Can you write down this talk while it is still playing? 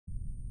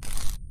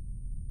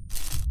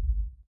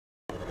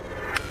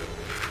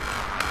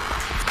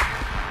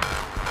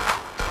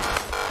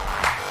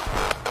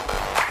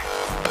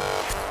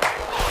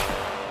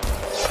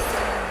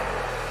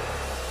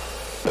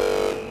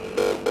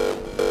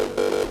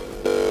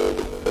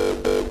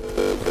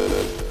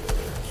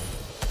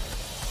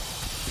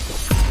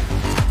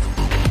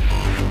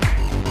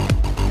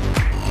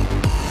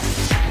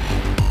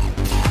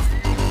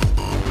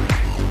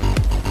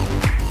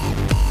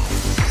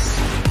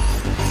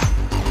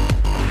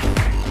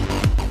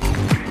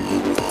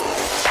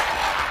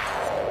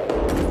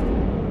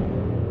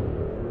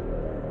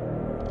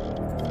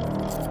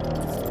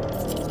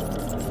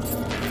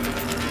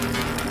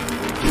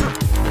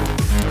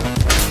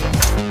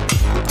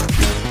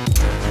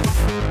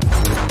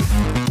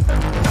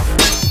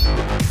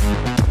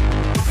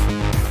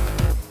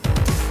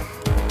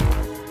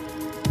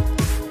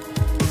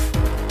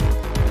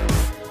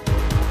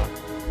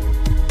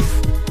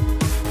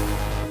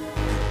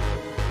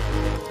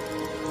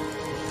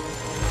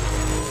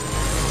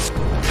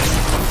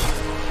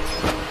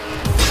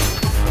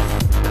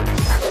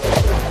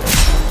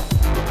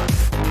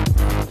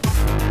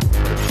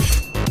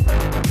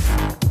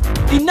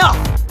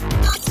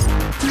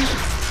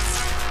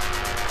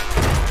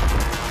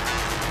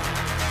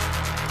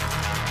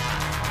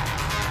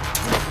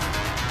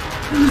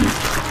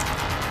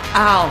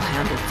I'll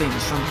handle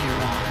things from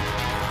here on.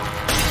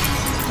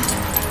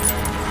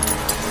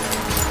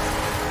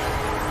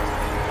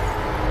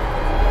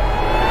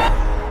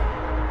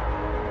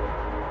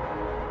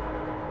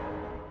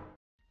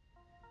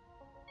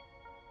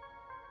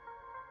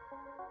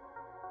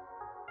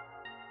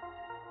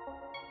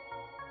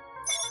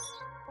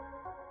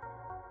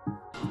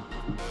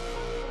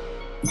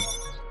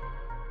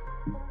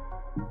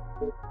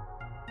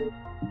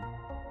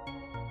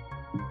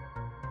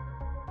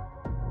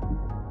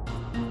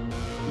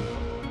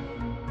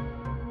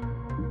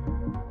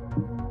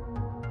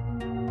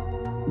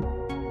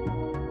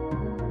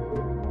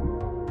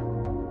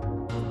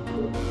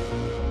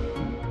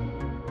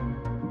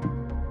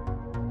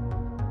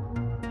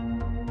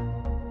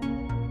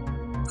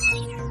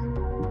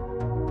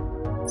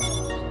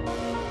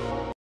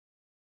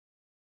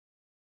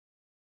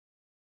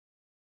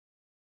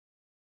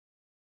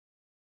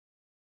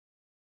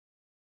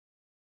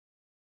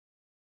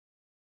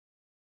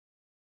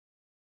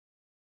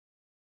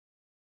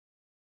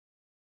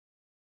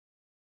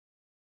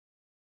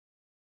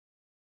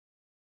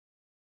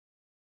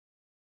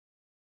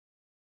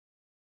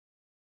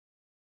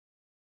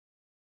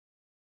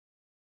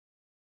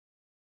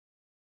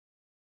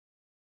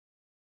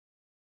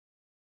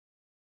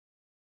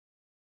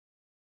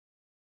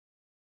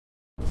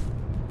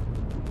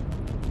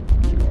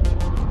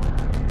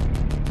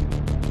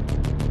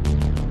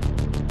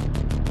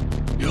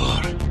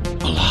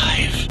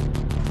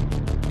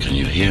 Can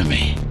you hear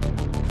me?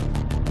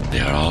 They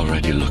are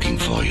already looking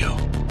for you.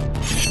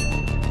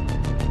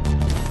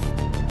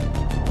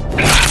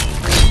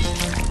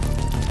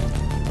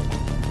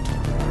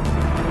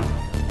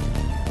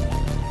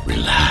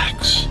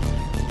 Relax.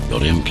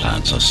 Your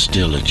implants are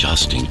still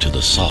adjusting to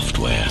the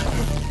software.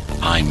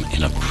 I'm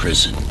in a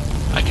prison.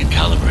 I can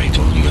calibrate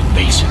only your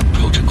basic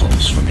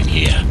protocols from in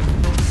here.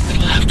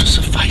 It'll have to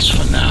suffice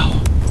for now.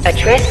 A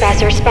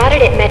trespasser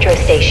spotted at Metro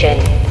Station.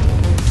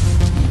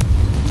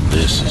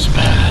 This is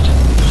bad.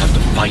 You'll have to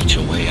fight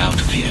your way out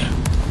of here.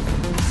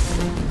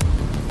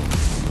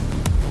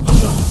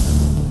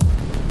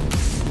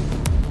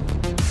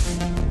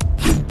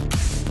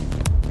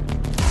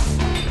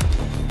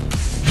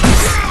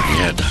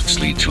 The air ducts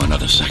lead to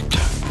another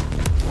sector.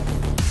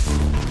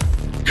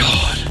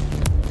 God,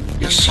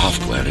 your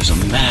software is a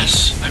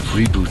mess. I've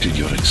rebooted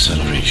your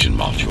acceleration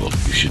module.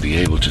 You should be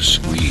able to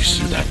squeeze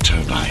through that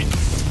turbine.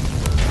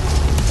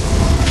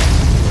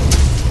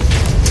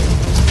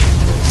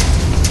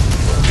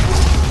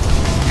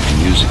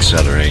 Use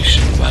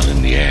acceleration while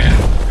in the air.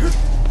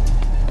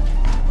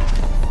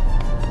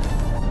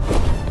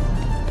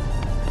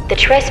 The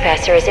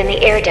trespasser is in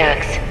the air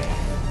ducts.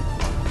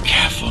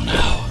 Careful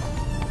now.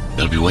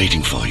 They'll be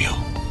waiting for you.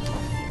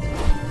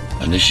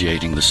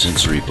 Initiating the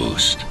sensory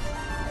boost.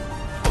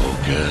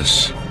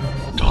 Focus.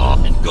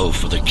 Talk and go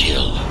for the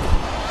kill.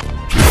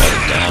 You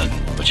got it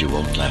done, but you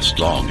won't last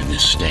long in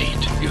this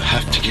state. You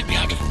have to get me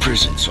out of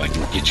prison so I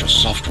can get your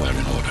software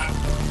in order.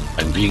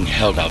 I'm being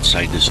held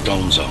outside this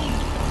dome zone.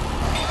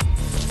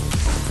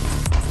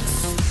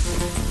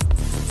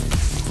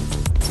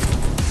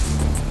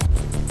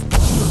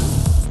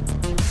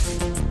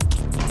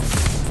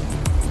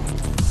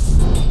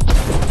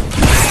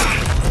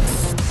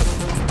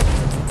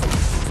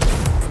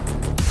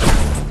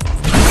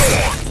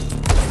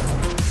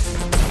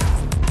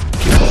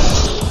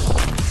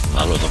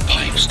 Follow the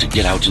pipes to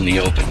get out in the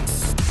open.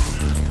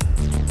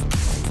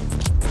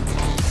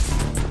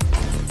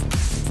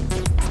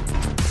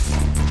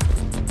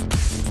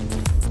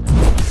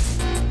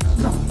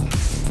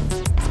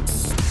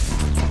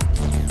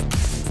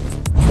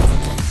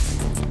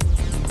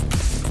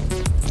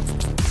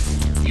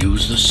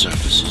 Use the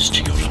surfaces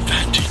to your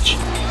advantage.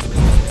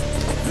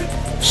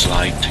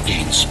 Slide to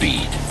gain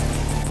speed.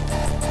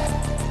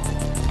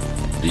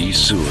 These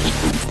sewers...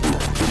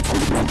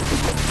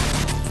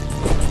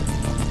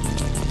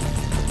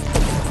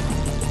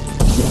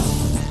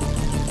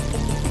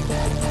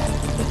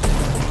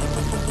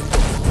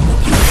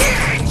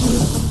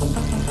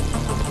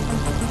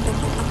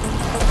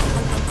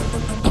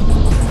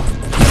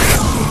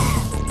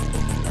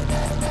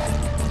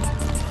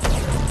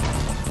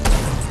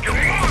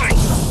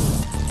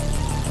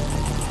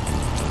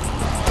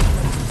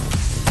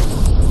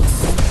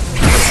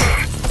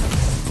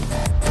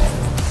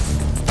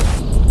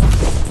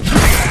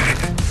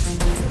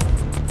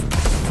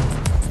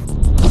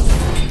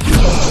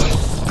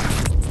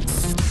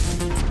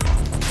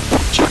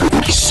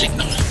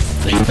 signal.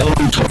 They know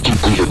I'm talking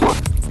to you.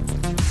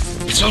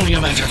 It's only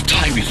a matter of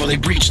time before they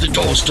breach the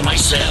doors to my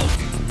cell.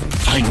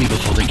 Find me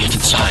before they get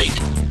inside.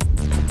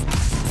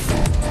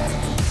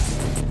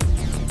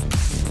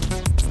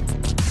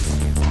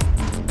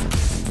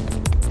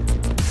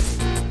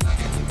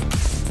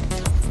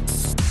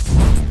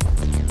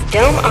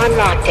 Dome on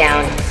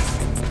lockdown.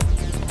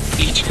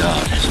 Each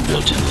guard has a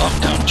built-in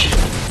lockdown chip.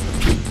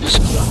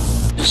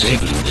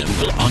 Disabling them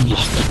will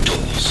unlock the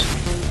doors.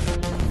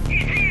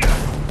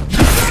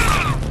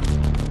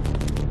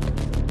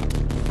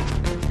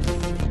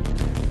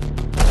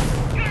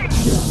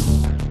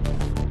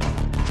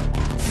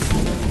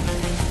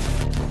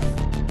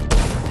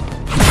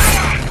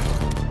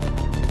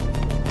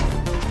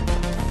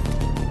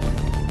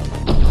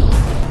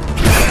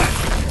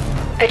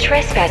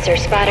 trespasser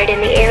spotted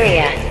in the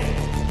area.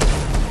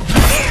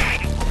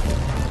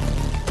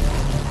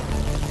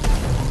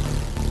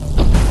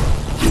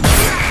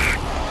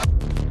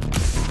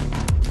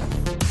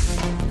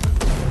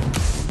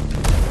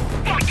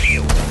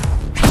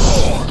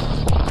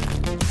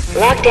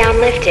 Lockdown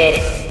lifted.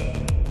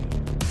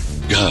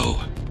 Go.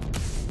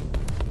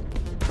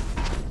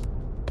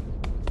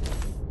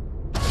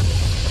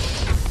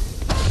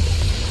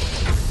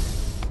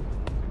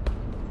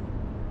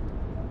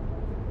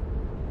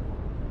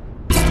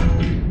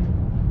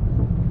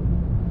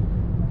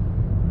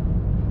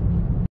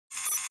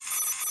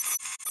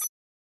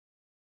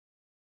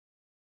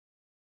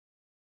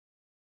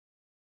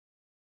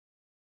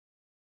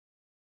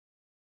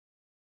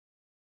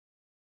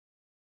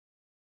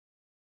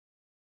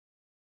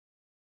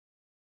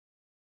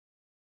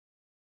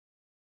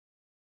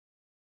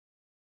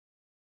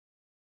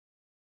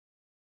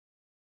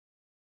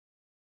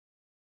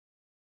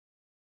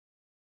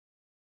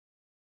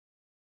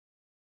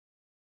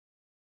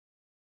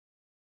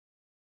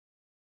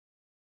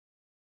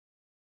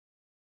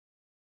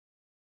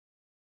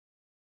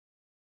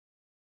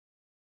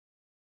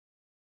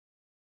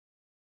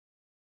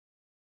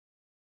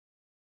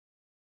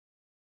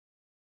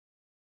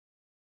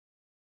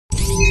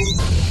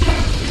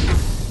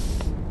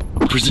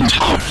 Prison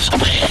towers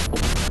up ahead.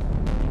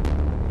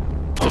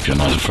 Hope you're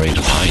not afraid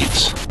of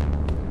heights.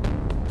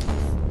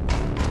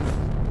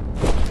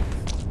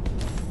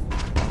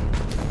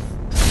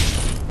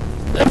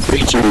 That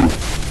creature.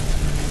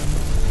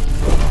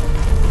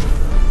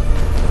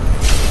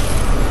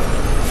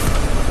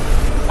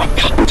 I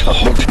can't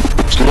hold it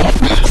much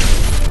longer.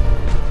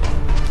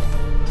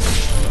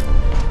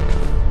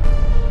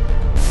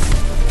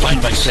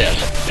 Find my cell.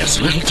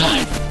 There's little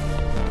time.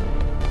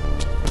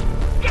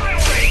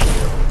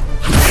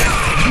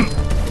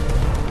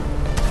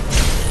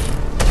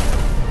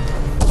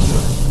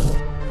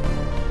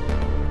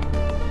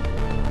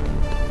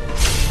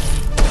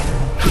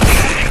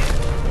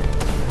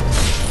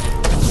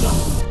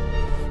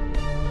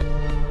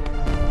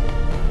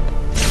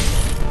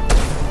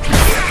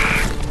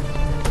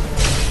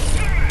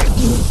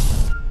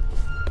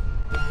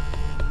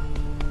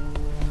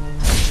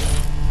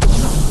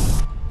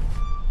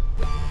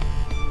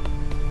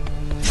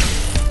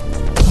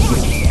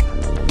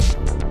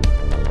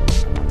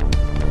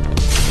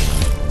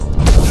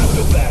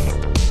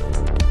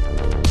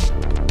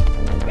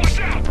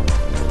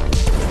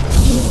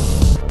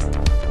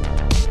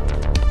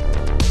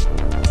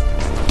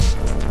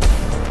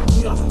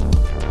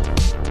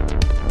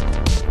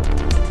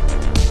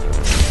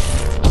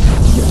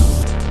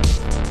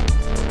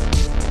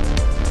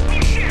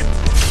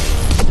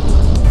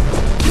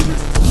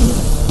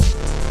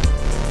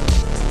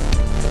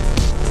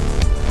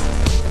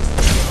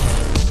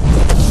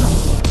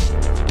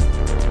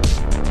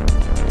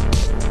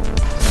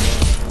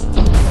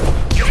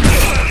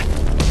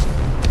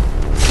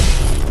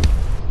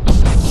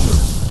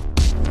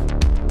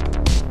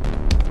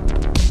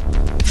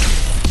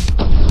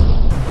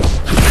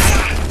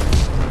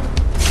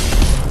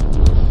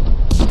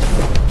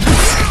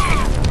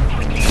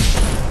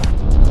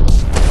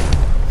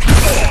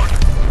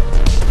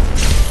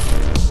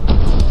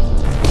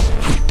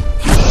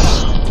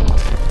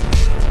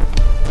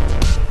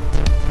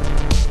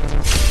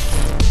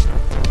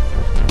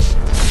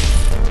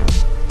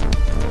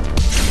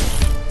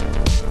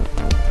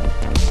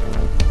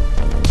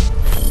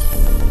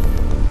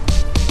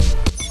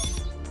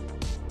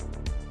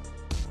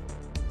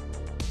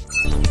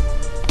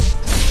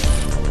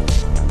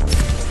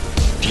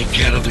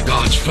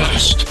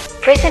 First.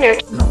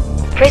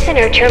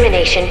 Prisoner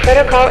termination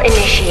protocol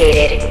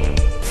initiated.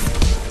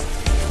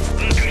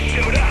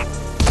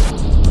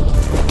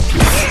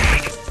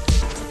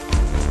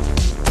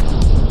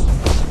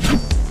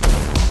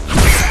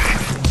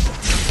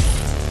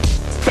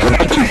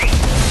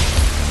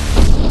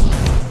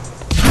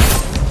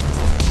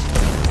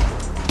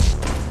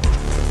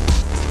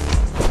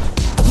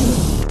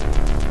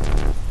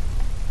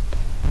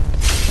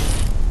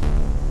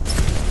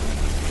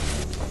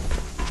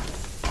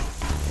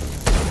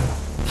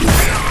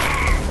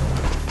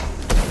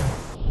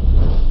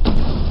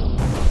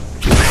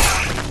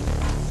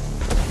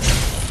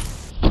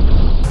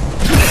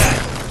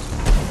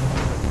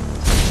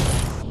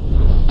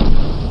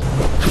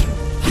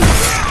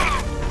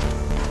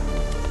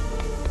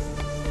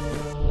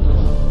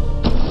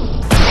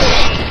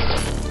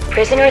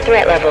 Prisoner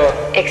threat level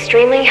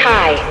extremely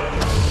high.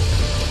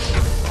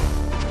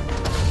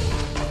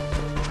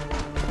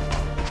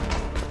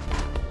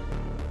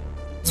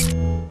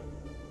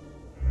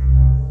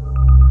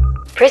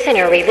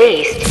 Prisoner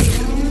released.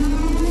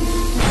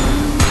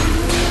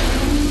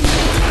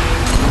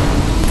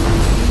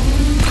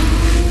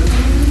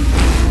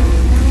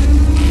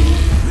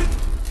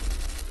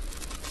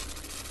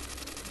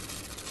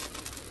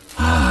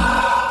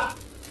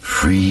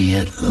 Free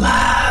at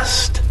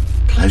last.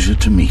 Pleasure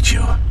to meet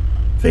you.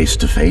 Face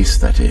to face,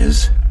 that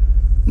is.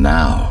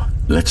 Now,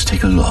 let's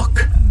take a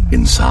look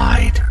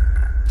inside.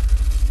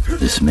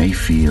 This may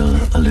feel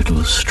a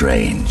little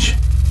strange,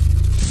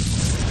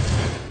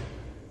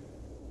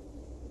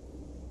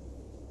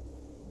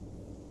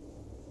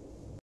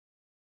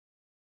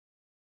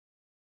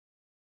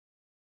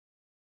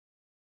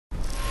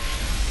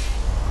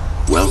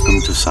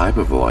 Welcome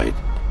to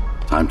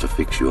Cybervoid. Time to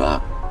fix you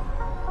up.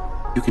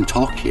 You can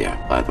talk here,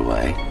 by the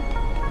way.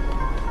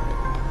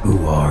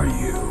 Who are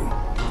you?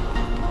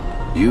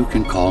 You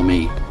can call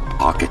me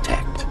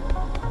Architect.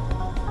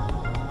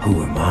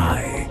 Who am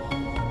I?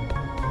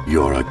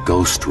 You're a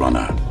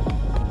Ghostrunner.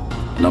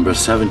 Number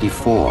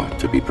 74,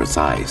 to be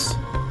precise.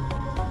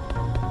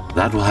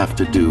 That will have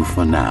to do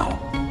for now.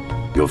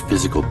 Your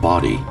physical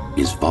body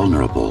is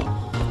vulnerable.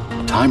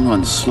 Time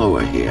runs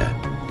slower here,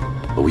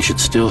 but we should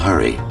still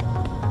hurry.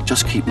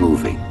 Just keep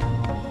moving.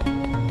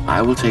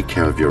 I will take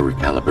care of your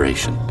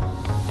recalibration.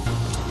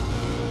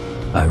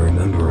 I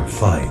remember a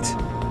fight.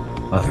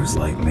 Others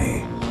like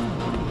me.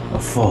 A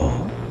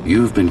fall.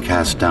 You've been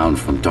cast down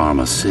from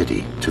Dharma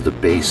City to the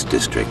base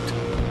district.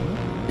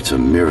 It's a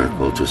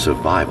miracle to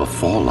survive a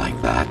fall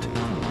like that.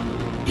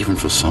 Even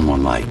for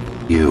someone like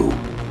you.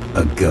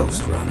 A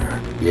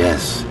Ghostrunner.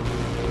 Yes.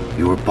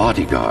 You were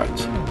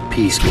bodyguards,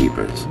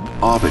 peacekeepers,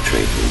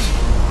 arbitrators,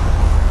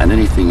 and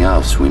anything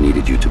else we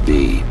needed you to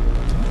be.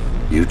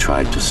 You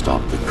tried to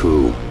stop the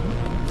coup.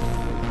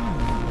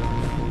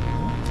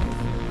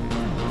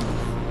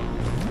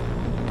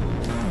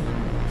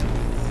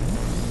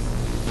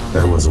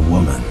 There was a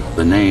woman.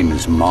 The name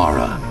is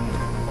Mara,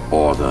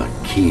 or the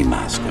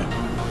Keymaster,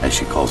 as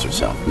she calls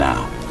herself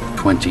now.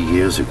 20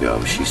 years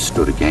ago, she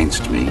stood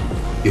against me.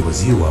 It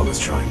was you I was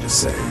trying to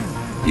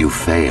save. You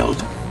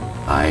failed.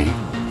 I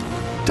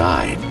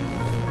died.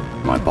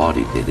 My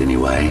body did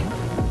anyway.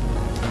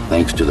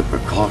 Thanks to the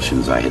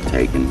precautions I had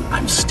taken,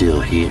 I'm still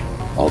here.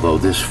 Although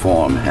this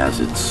form has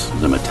its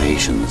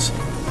limitations.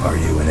 Are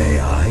you an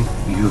AI?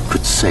 You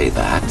could say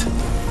that.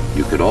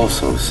 You could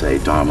also say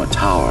Dharma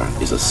Tower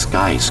is a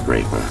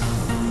skyscraper.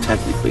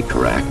 Technically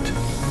correct.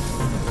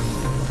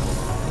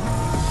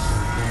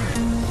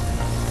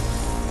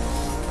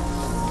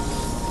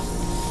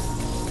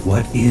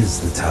 What is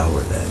the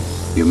tower then?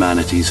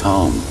 Humanity's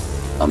home.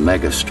 A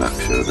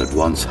megastructure that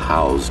once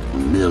housed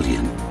 1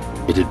 million.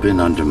 It had been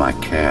under my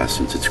care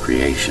since its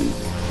creation,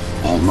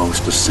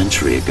 almost a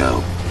century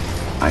ago.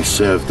 I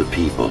served the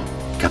people,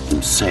 kept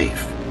them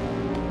safe,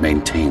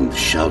 maintained the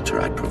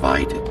shelter I'd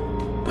provided.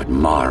 But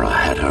Mara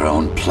had her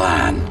own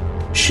plan.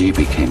 She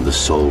became the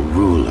sole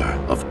ruler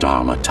of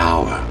Dharma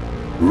Tower,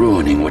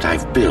 ruining what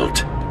I've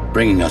built,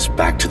 bringing us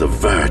back to the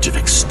verge of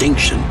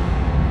extinction.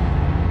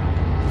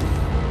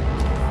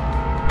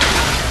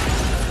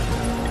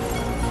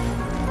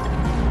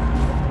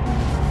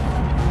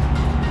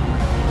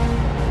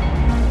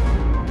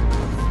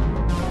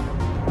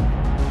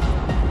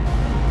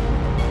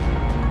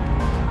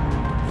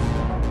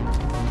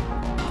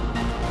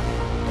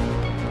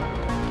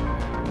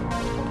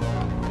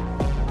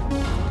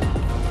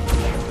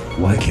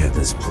 Why can't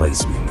this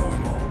place be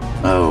normal?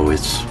 Oh,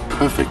 it's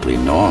perfectly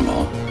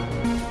normal.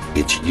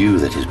 It's you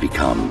that has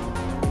become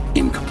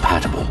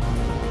incompatible.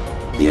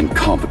 The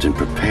incompetent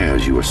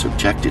repairs you were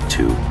subjected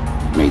to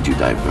made you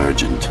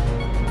divergent.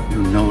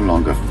 You no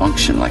longer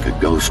function like a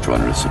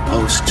Ghostrunner is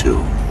supposed to.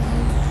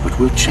 But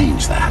we'll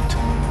change that.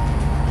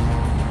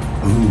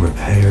 Who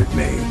repaired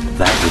me?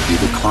 That would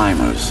be the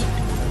Climbers,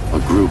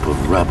 a group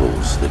of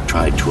rebels that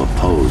tried to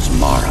oppose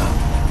Mara.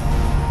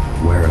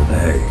 Where are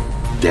they?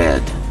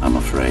 Dead, I'm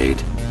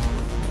afraid.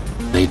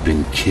 They'd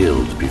been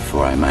killed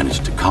before I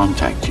managed to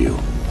contact you.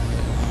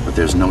 But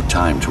there's no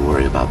time to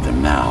worry about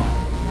them now.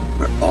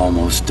 We're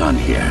almost done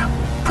here.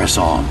 Press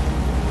on.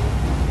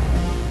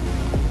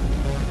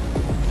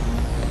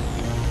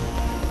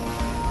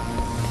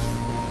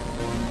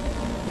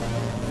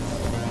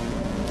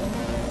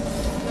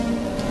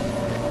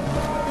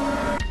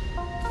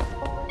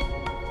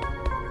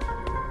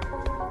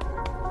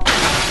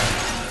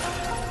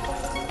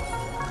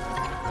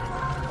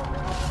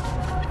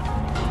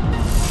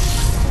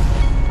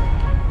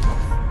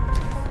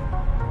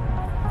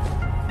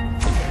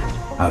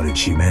 How did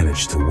she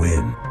manage to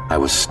win? I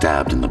was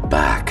stabbed in the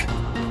back.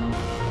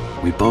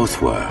 We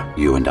both were,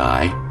 you and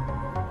I.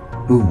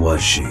 Who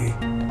was she?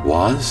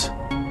 Was?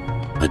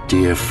 A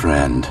dear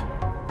friend.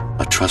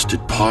 A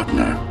trusted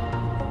partner.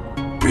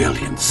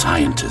 Brilliant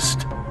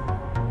scientist.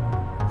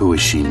 Who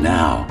is she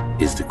now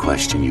is the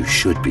question you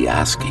should be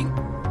asking.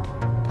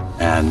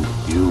 And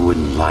you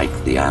wouldn't like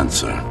the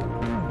answer.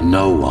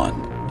 No one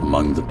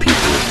among the people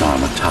of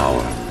Dharma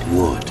Tower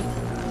would.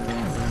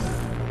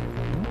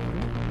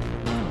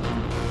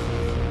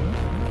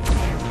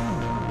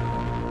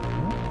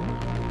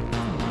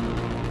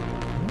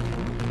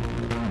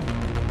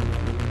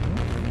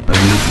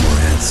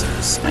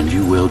 And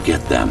you will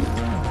get them.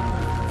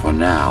 For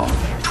now,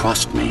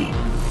 trust me.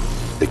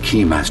 The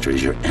Keymaster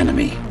is your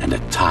enemy and a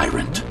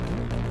tyrant.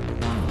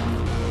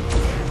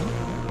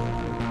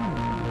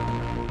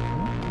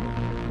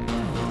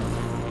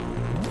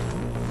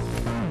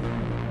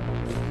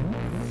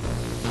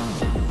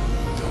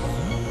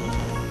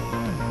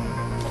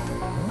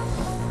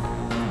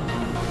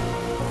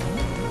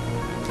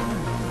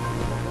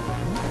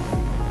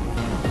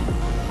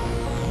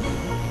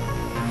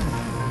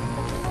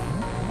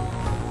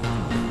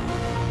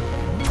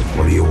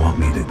 What do you want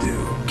me to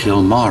do?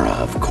 Kill Mara,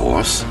 of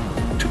course.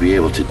 To be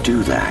able to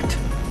do that,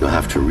 You'll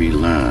have to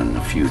relearn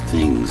a few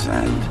things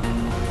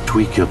and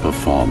tweak your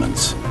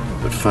performance.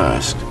 But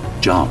first,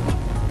 jump.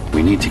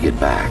 We need to get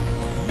back,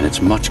 and it's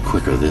much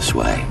quicker this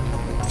way.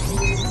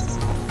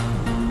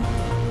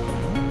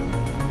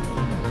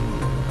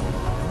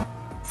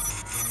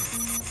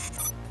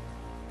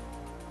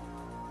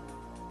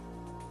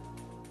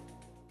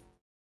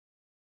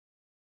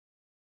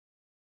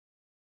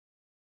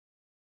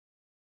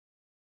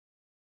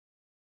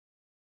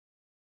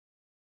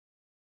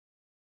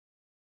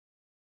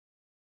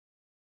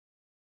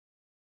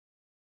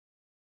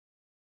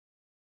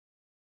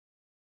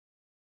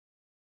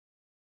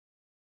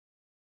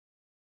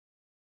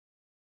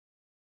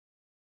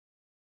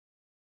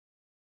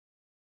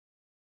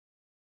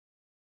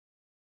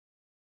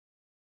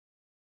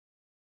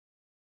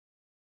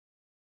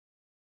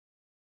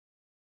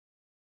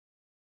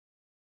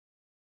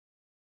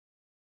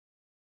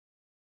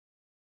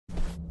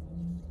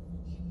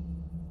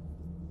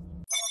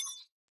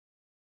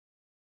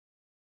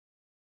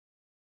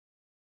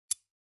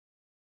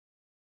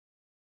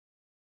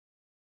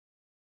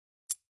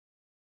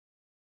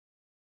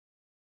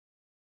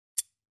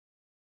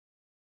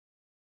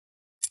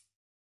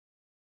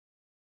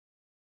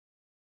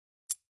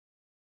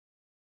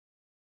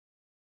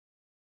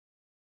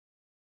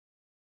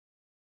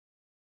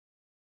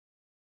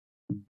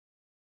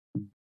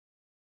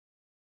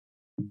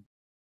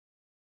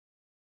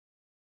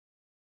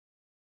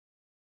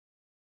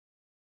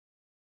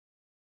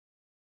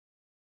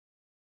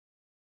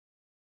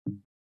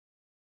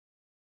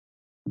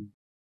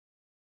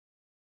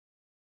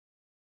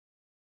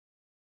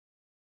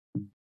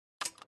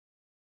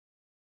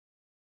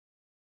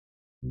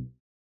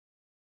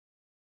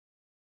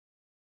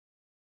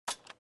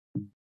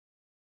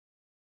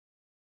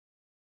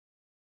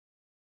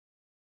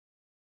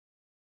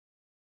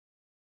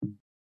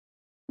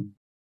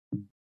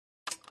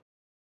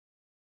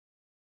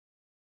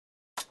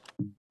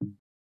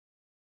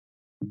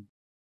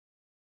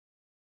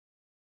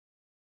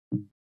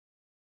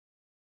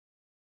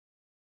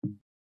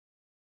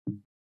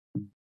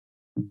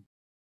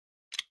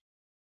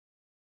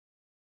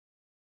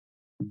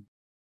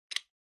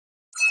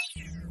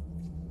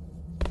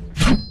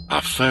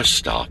 Our first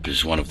stop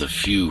is one of the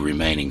few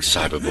remaining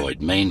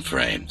Cybervoid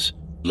mainframes,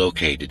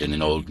 located in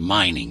an old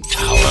mining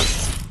tower.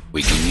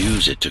 We can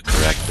use it to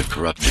correct the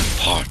corrupted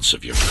parts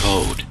of your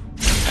code,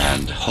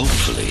 and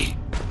hopefully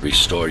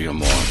restore your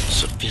more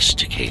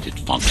sophisticated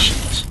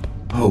functions.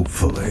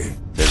 Hopefully.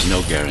 There's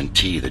no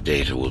guarantee the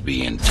data will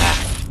be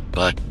intact,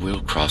 but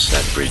we'll cross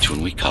that bridge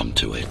when we come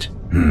to it.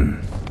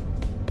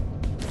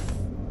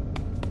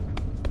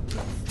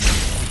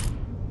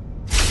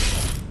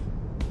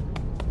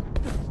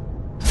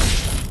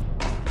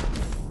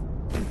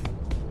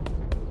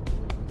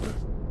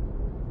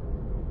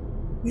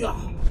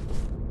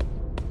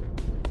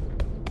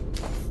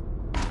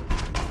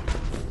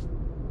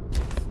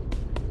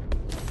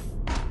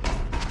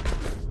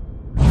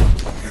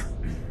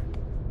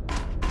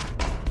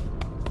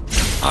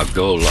 Our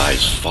goal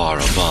lies far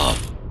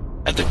above,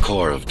 at the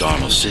core of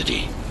Dharma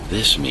City.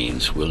 This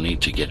means we'll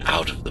need to get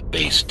out of the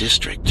base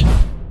district.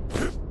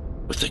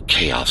 With the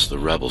chaos the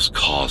rebels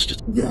caused,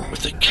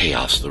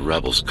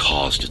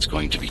 it's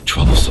going to be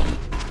troublesome.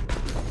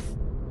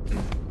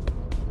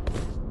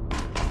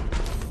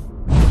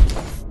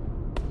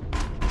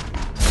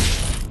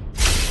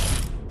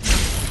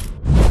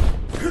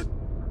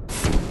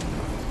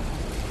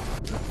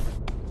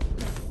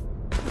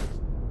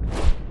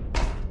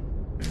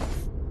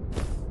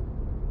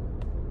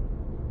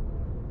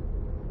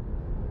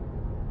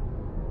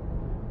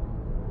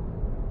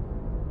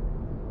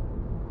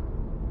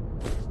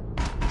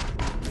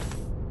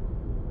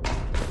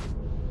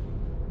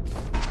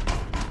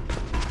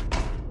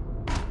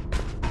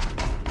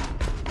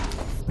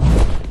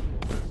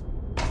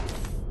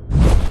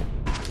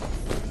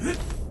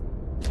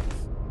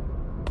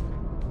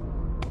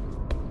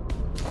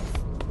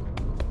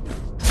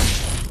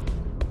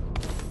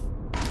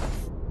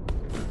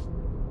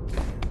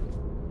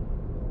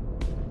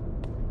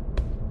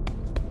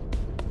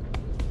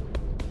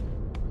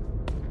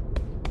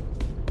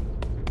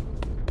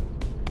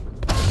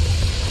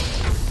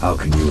 How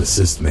can you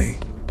assist me?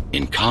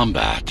 In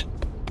combat,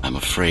 I'm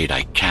afraid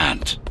I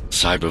can't.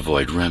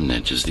 Cybervoid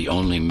Remnant is the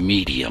only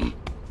medium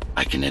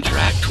I can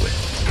interact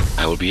with.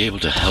 I will be able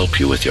to help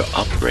you with your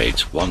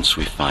upgrades once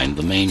we find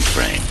the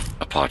mainframe.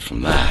 Apart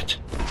from that,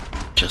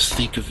 just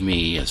think of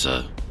me as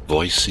a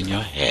voice in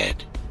your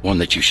head, one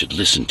that you should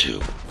listen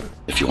to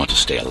if you want to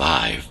stay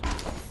alive.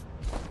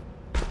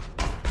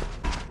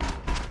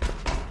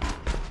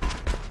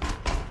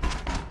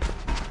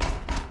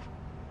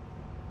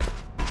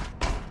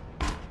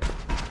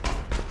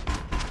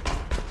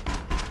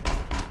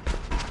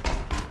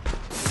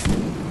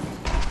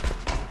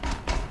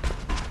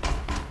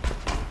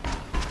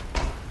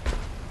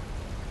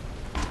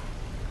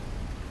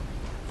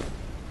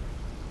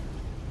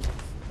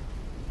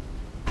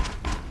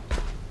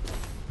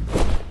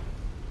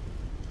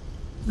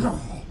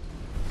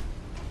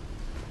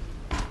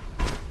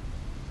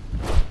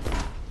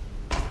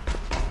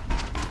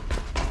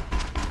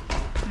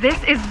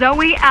 This is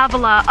Zoe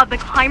Avila of the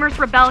Climbers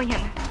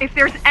Rebellion. If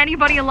there's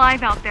anybody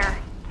alive out there,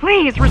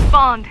 please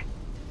respond.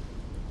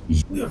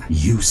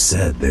 You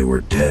said they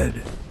were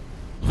dead.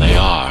 They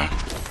are,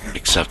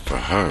 except for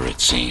her, it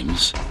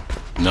seems.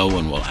 No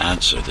one will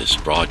answer this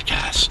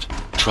broadcast.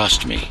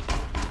 Trust me,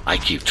 I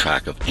keep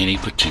track of any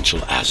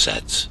potential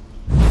assets.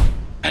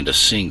 And a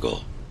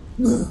single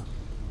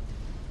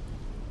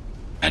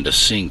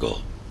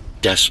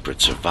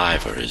desperate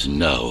survivor is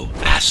no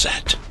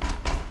asset.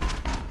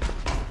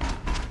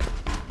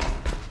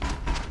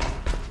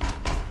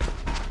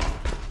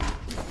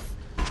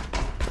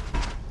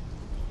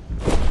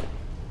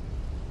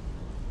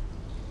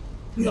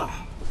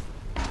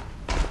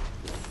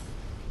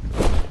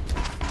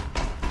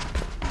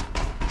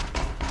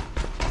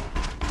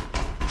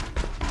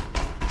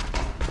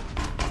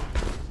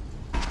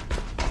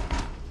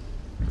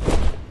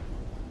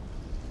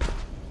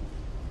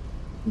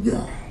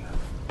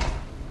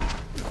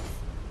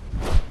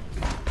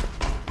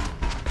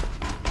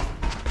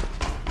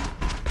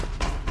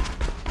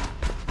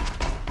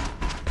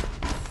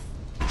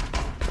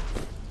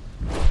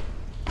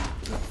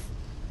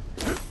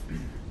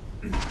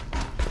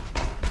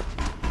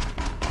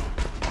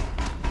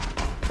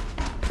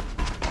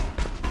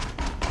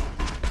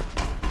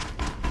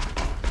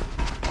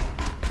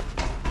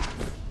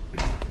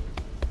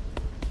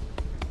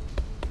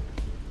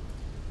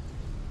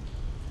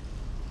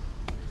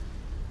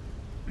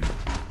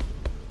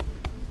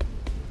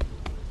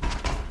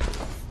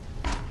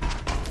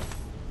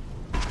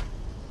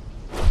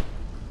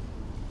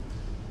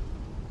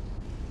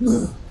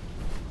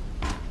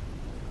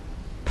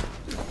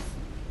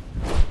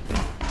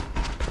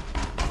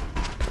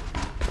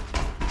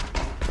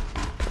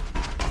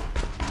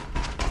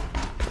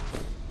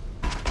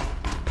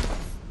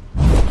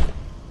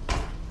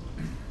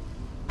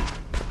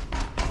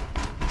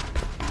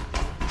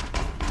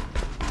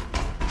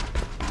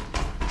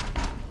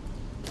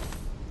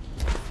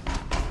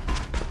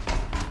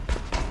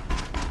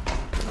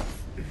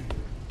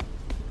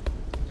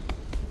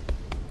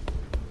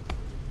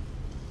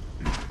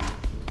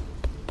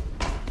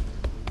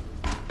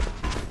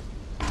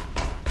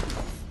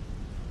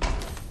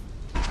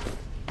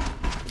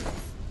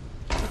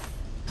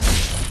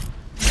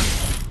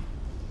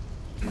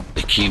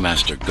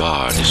 Keymaster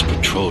Guard is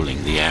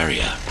patrolling the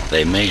area.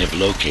 They may have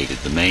located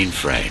the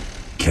mainframe.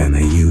 Can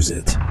they use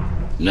it?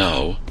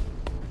 No,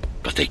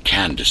 but they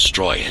can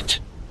destroy it,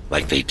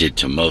 like they did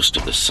to most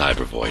of the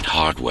Cybervoid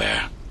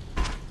hardware.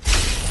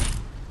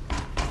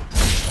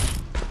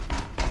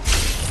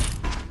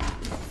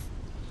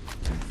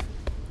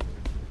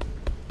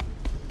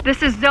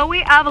 This is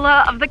Zoe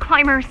Avila of the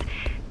Climbers.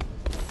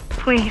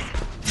 Please,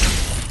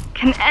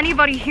 can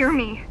anybody hear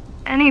me?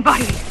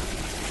 Anybody?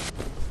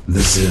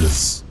 This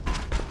is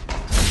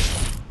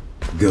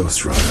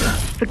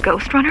Ghostrunner. The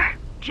Ghostrunner?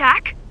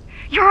 Jack?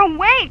 You're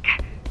awake!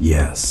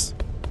 Yes.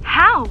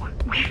 How?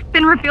 We've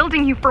been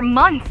rebuilding you for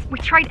months. We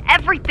tried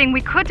everything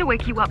we could to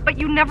wake you up, but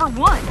you never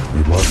would.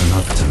 It wasn't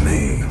up to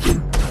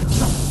me.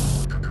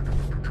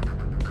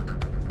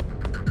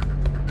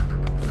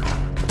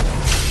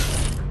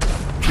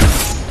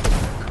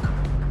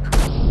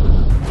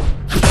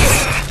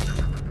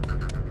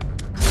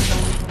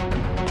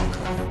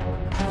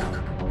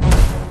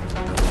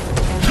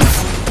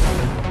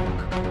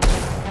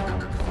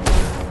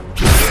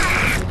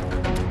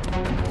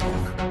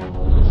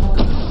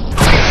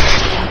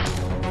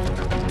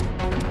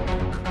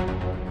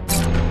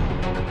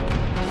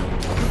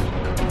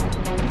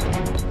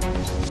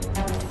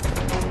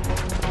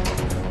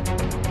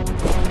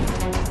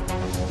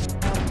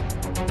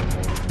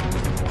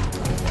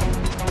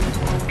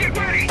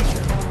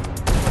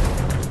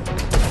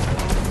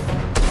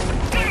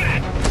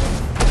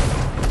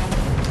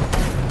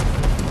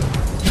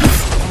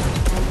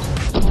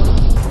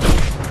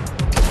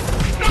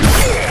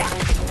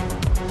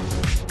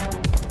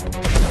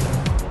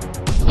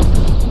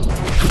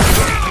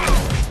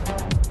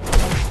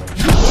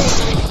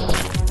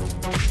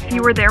 If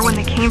you were there when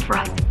they came for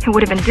us, it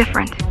would have been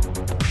different.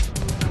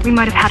 We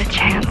might have had a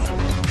chance.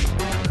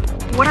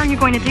 What are you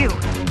going to do?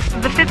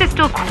 The Fifth is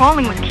still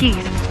crawling with keys.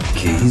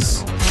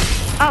 Keys?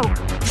 Oh,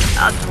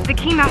 the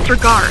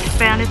Keymaster Guard,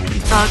 bandits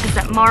and thugs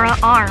that Mara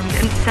armed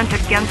and sent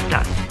against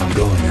us. I'm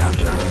going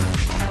after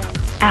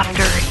her.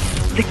 After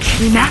the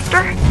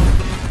Keymaster?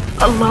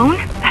 Alone?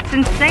 That's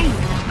insane.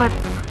 But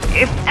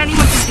if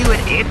anyone can do it,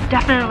 it's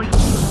definitely...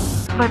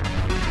 But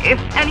if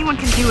anyone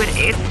can do it,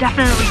 it's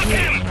definitely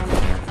you.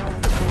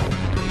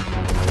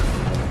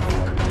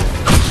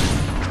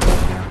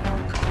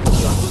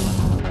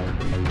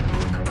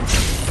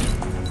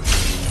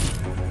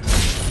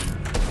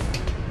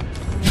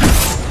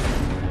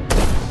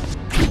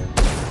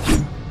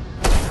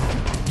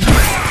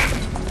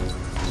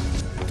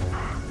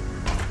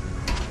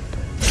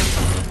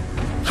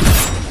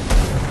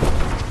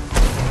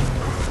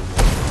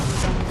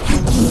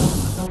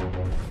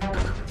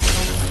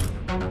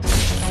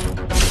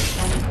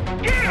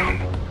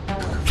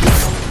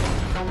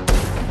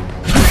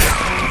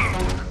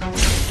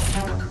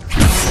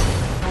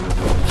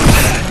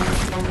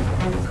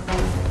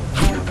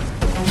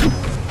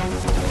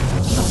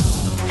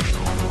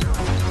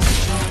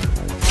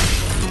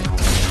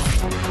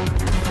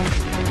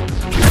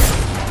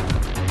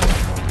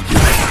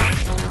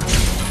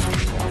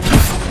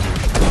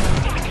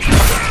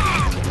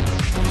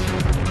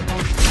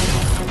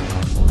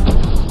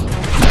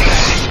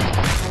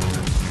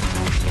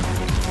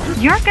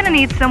 You're gonna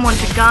need someone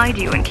to guide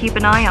you and keep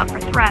an eye out for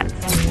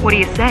threats. What do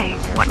you say?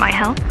 Want my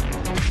help?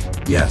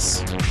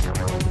 Yes.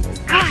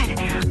 Good.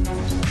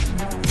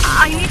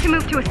 I need to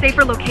move to a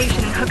safer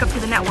location and hook up to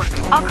the network.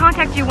 I'll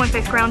contact you once I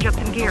scrounge up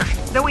some gear.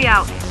 Zoe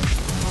out.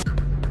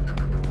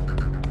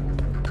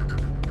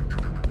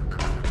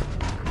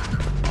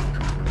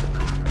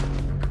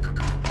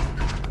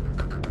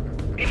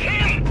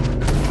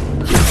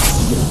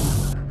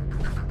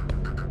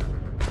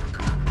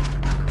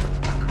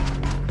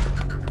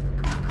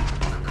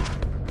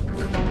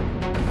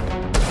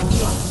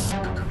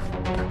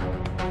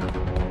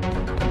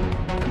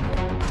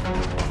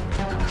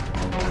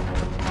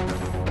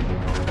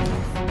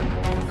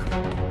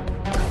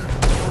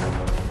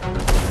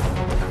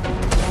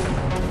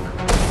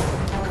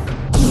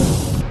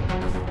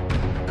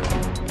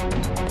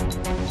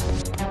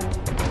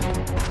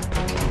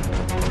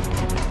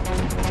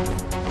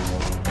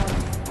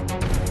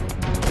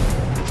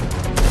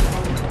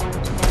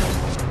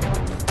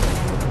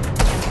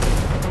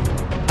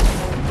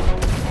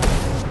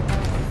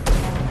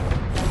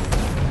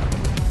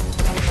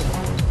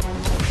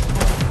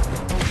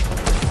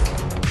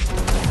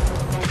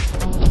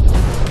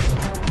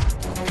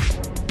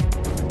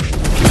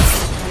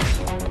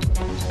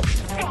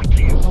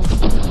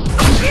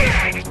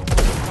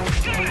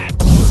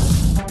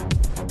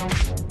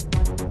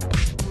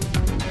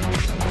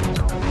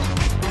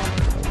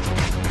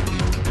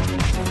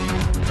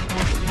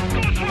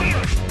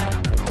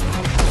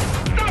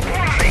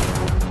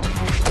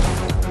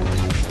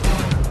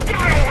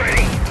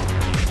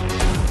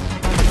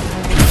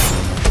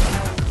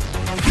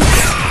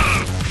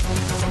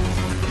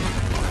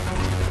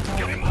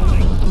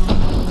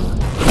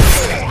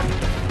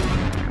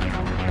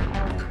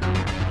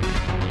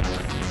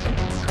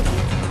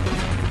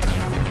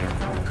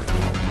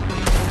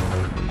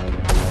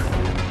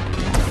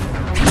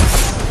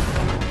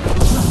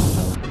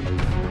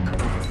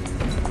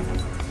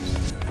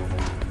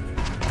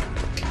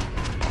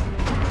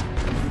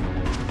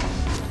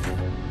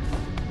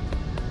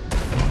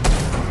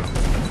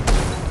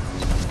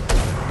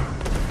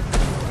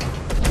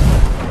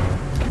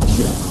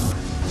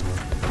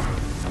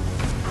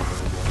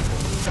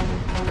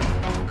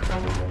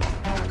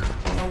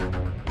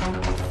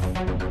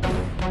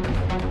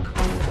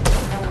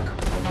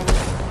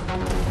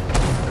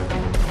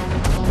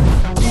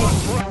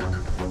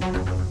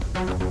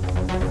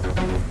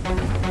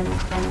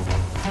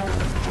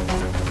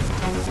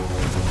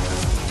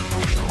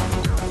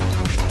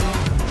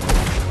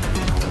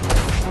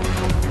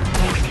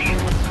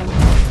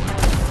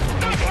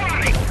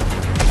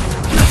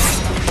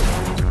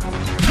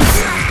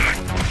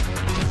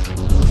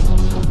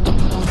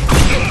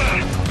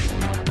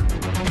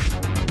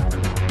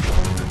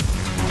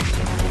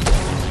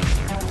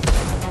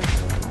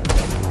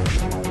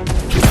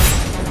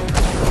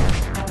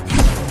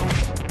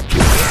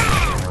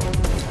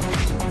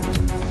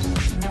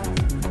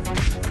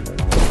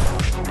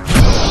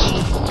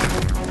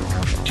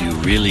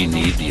 Really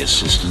need the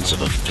assistance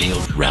of a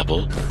failed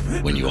rebel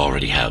when you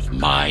already have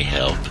my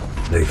help?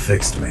 They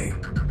fixed me.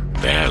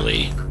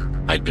 Barely.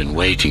 I'd been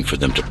waiting for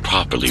them to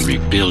properly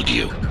rebuild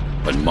you,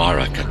 but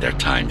Mara cut their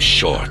time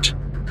short.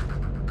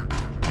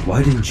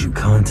 Why didn't you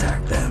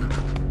contact them?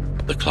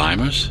 The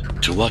climbers?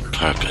 To what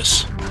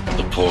purpose?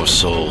 The poor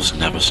souls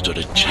never stood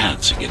a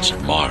chance against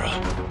Mara.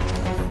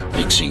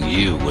 Fixing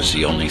you was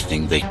the only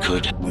thing they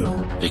could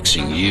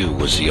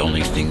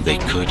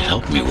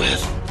help me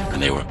with,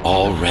 and they were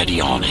already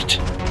on it.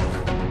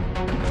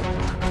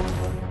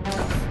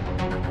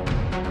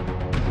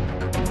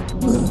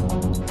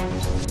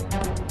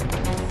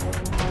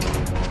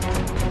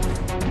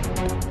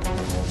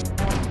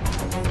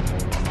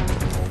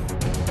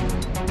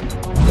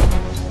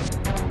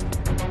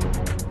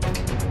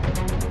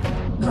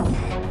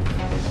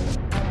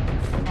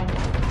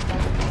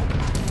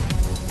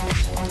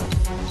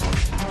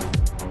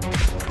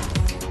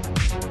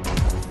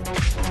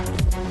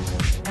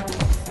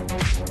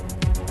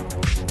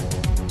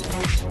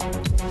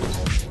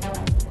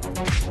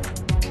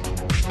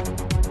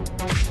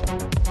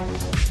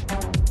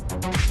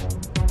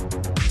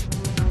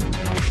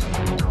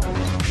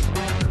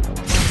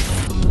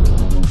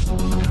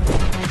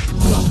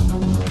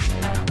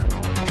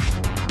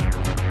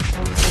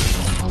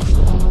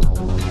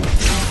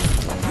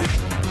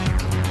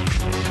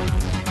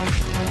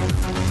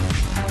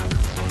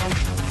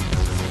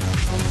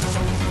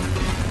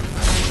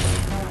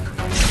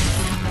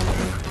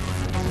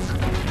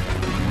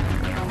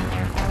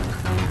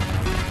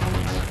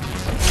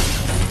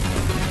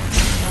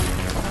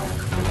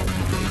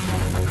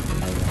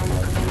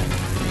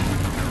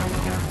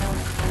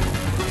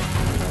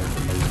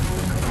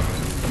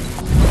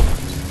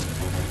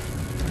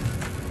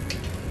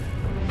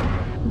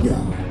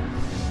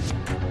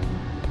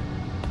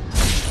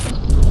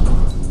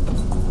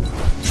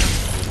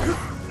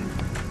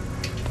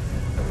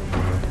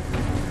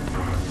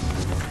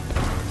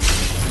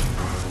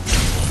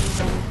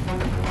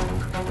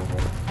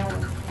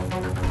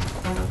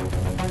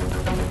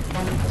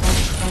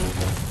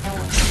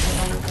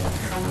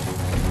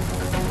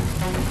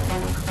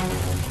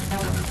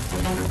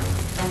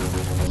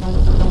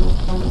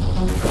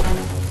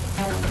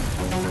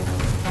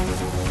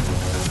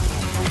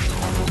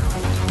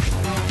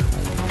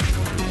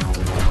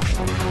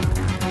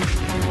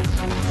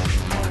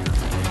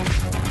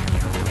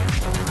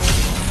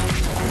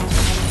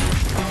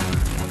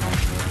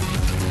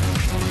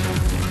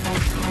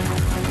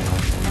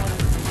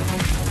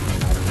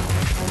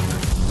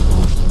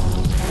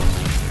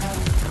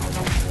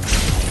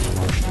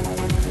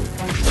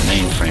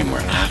 we're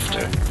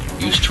after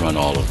used to run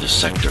all of the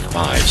Sector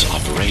 5's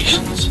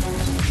operations.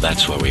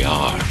 That's where we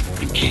are,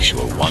 in case you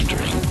were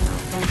wondering.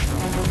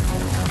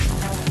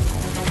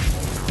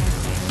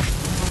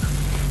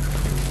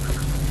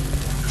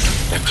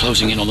 They're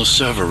closing in on the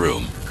server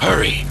room.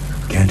 Hurry!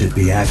 Can't it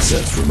be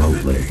accessed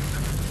remotely?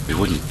 We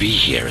wouldn't be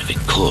here if it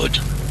could.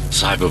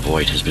 Cyber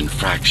Void has been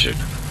fractured,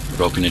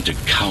 broken into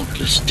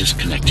countless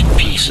disconnected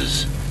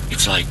pieces.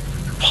 It's like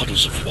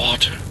puddles of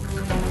water,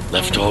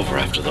 left over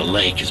after the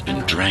lake has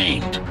been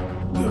drained.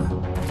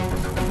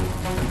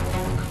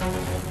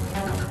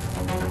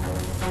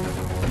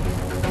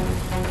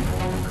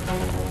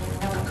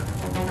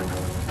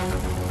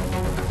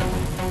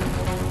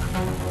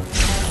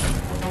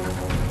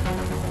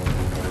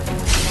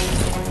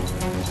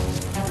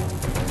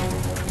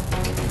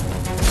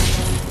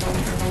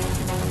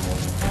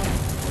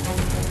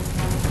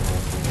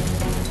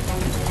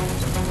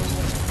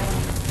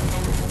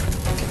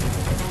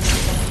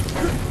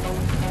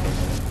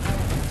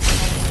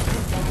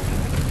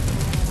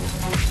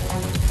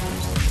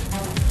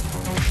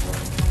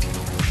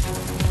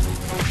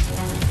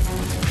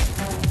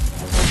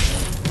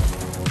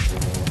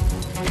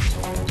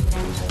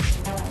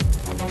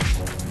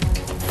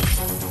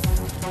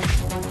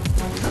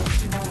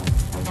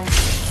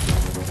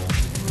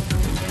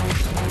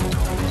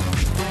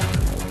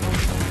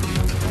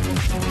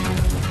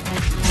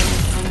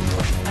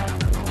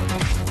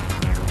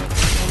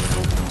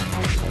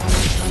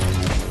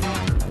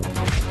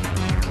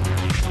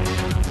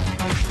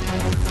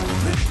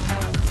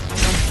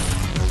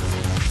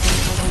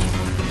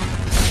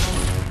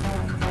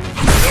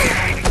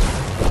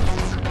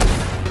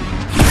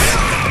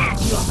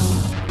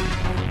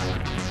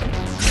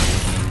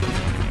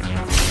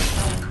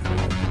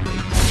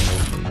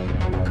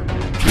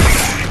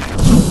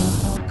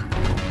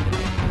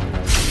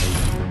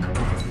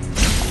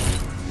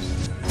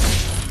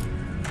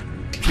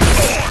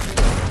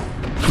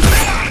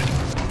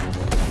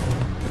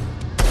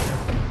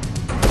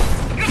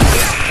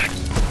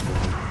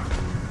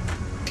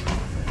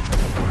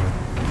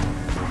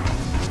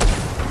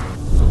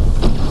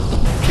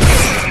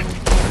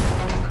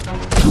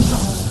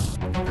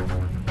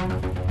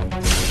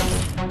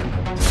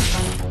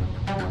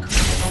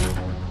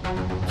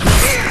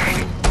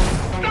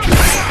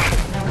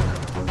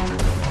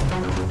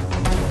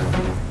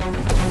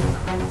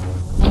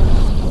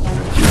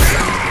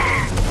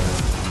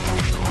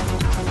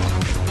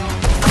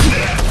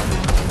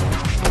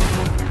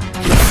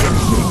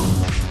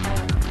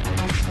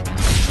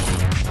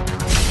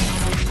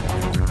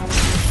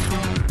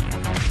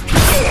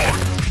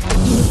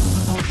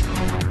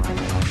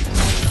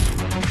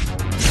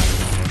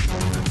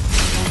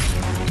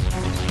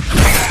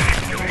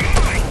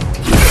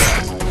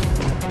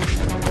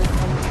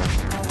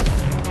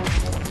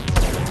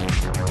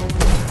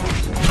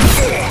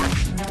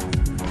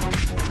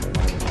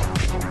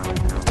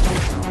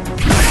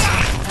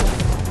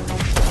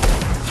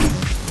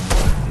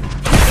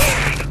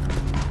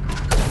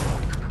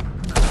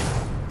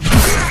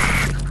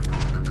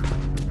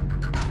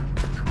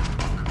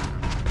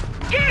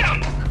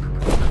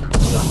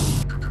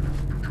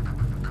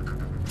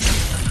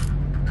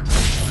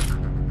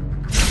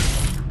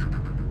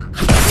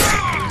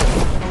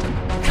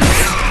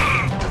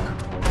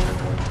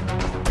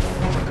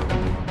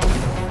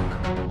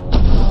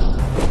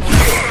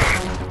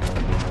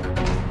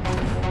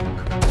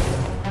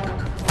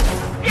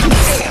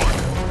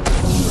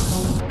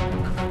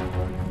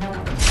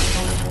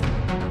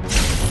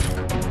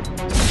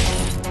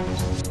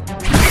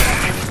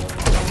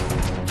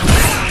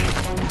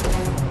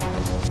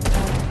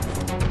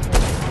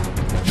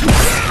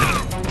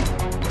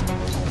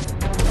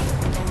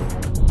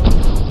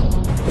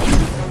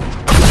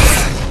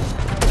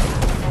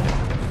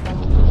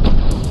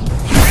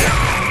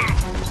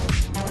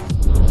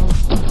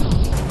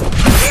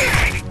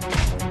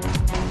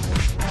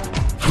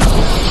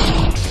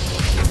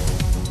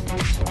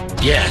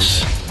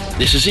 Yes,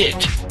 this is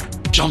it.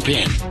 Jump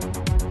in.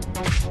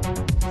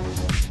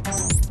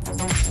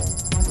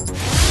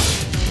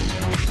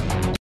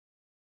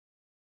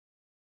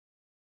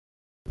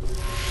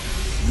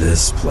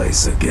 This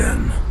place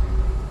again.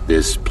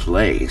 This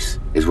place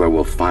is where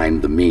we'll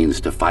find the means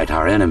to fight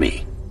our enemy.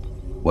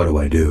 What do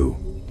I do?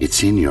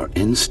 It's in your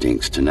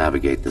instincts to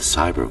navigate the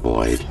cyber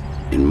void.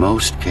 In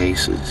most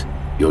cases,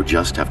 you'll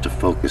just have to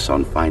focus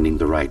on finding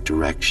the right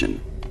direction.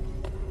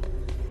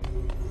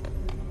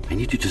 I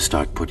need you to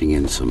start putting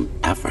in some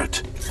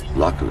effort.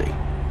 Luckily,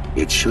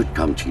 it should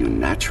come to you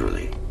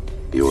naturally.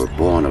 You were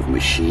born of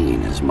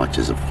machine as much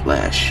as of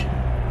flesh.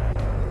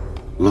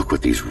 Look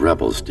what these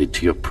rebels did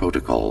to your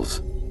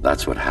protocols.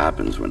 That's what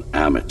happens when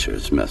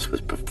amateurs mess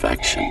with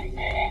perfection.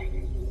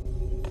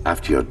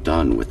 After you're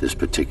done with this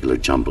particular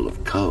jumble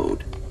of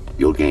code,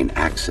 you'll gain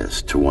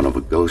access to one of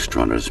a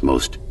Ghostrunner's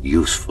most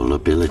useful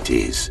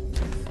abilities.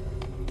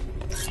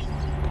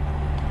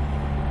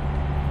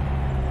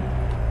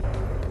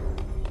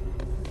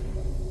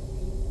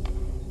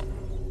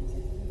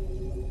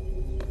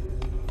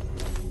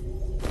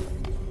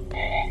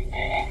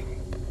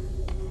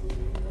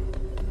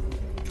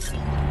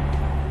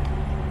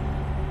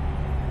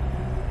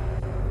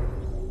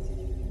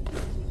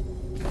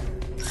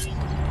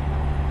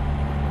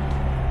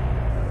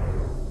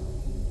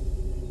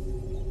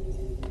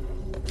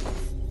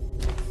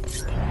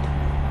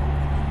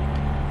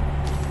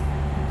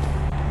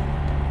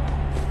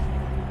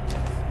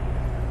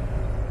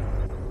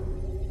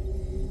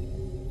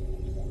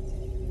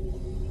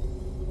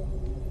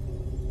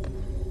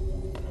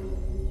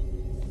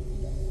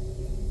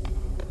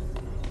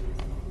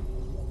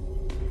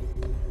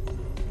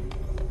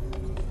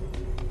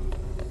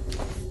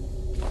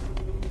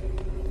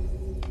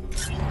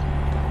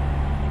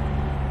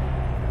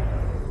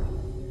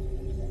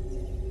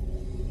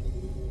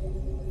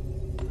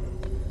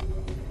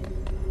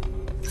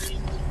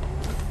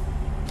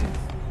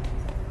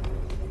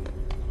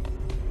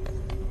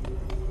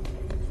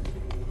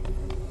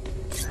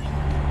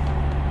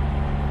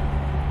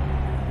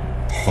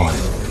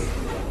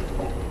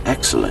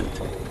 Excellent.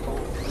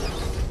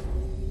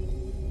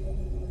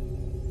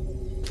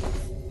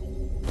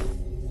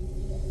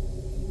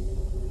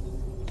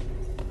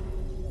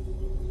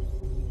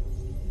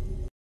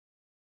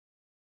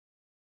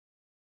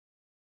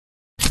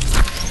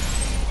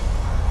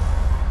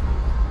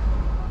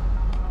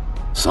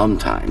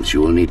 Sometimes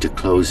you will need to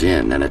close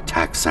in and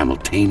attack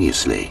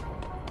simultaneously.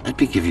 Let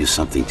me give you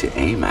something to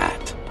aim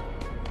at.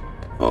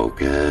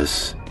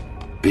 Focus.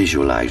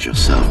 Visualize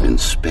yourself in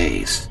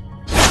space.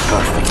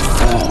 Perfect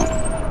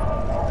form.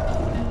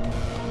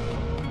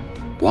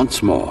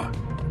 Once more,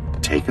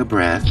 take a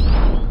breath.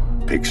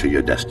 Picture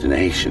your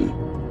destination.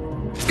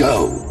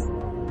 Go!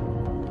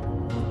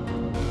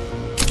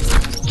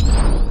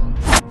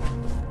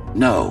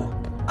 No.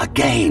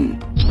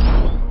 Again.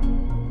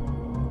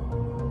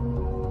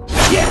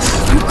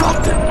 Yes, you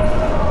got them.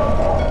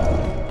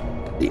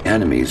 The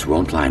enemies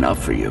won't line up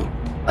for you.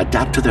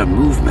 Adapt to their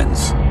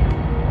movements.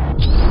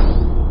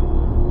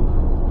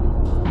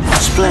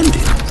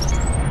 Splendid.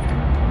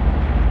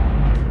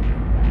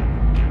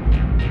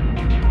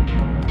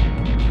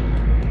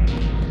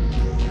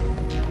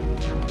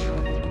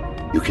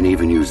 You can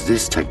even use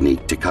this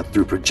technique to cut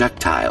through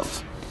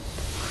projectiles.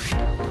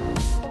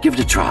 Give it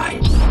a try.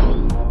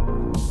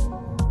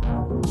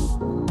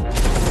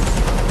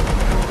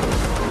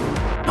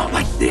 Not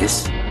like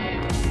this.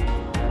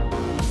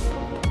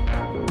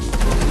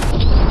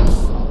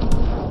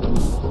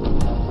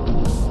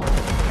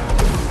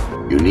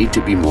 You need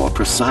to be more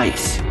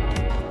precise.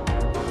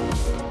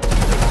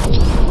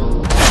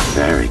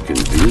 Very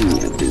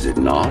convenient, is it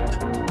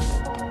not?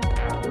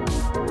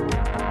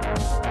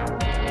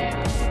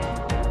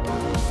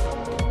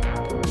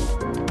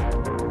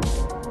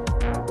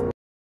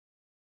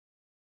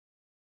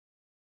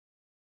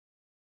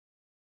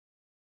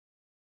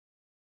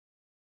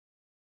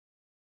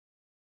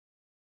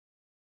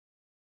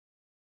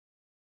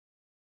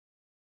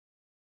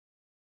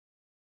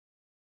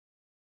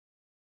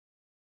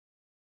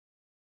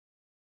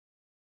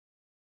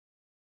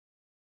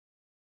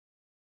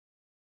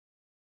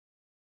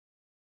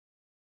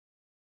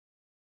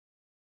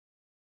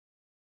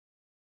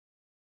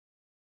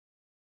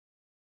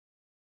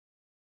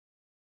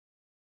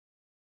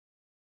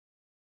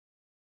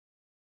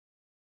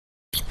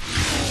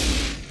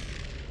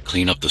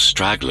 Clean up the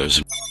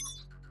stragglers.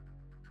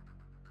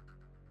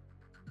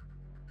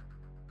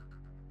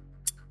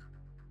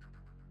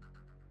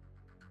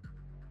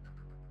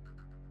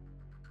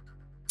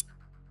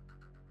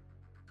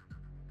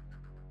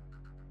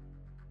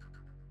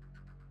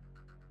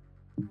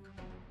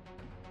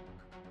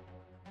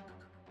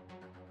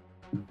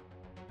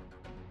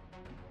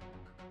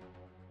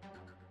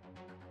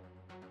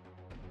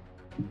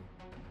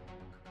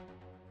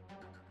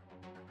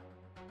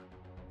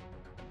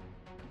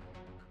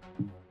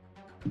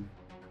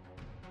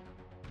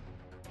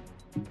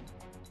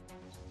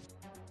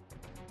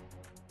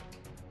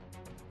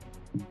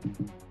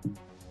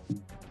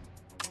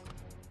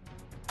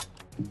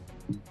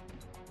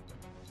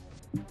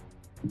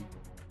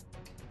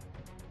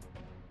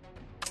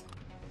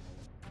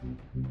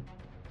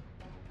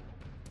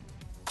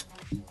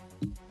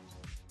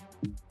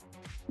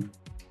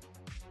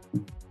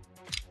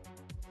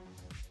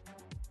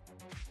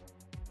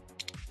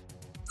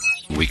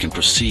 We can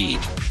proceed.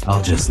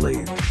 I'll just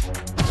leave.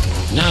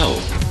 No.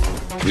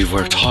 We've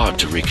worked hard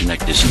to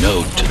reconnect this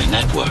node to the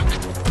network.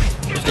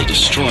 If they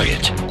destroy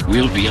it,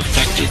 we'll be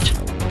affected.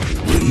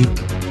 We?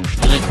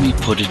 Let me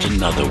put it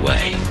another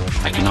way.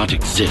 I cannot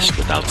exist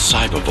without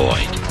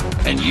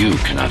Cybervoid, and you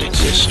cannot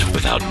exist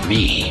without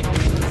me.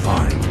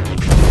 Fine.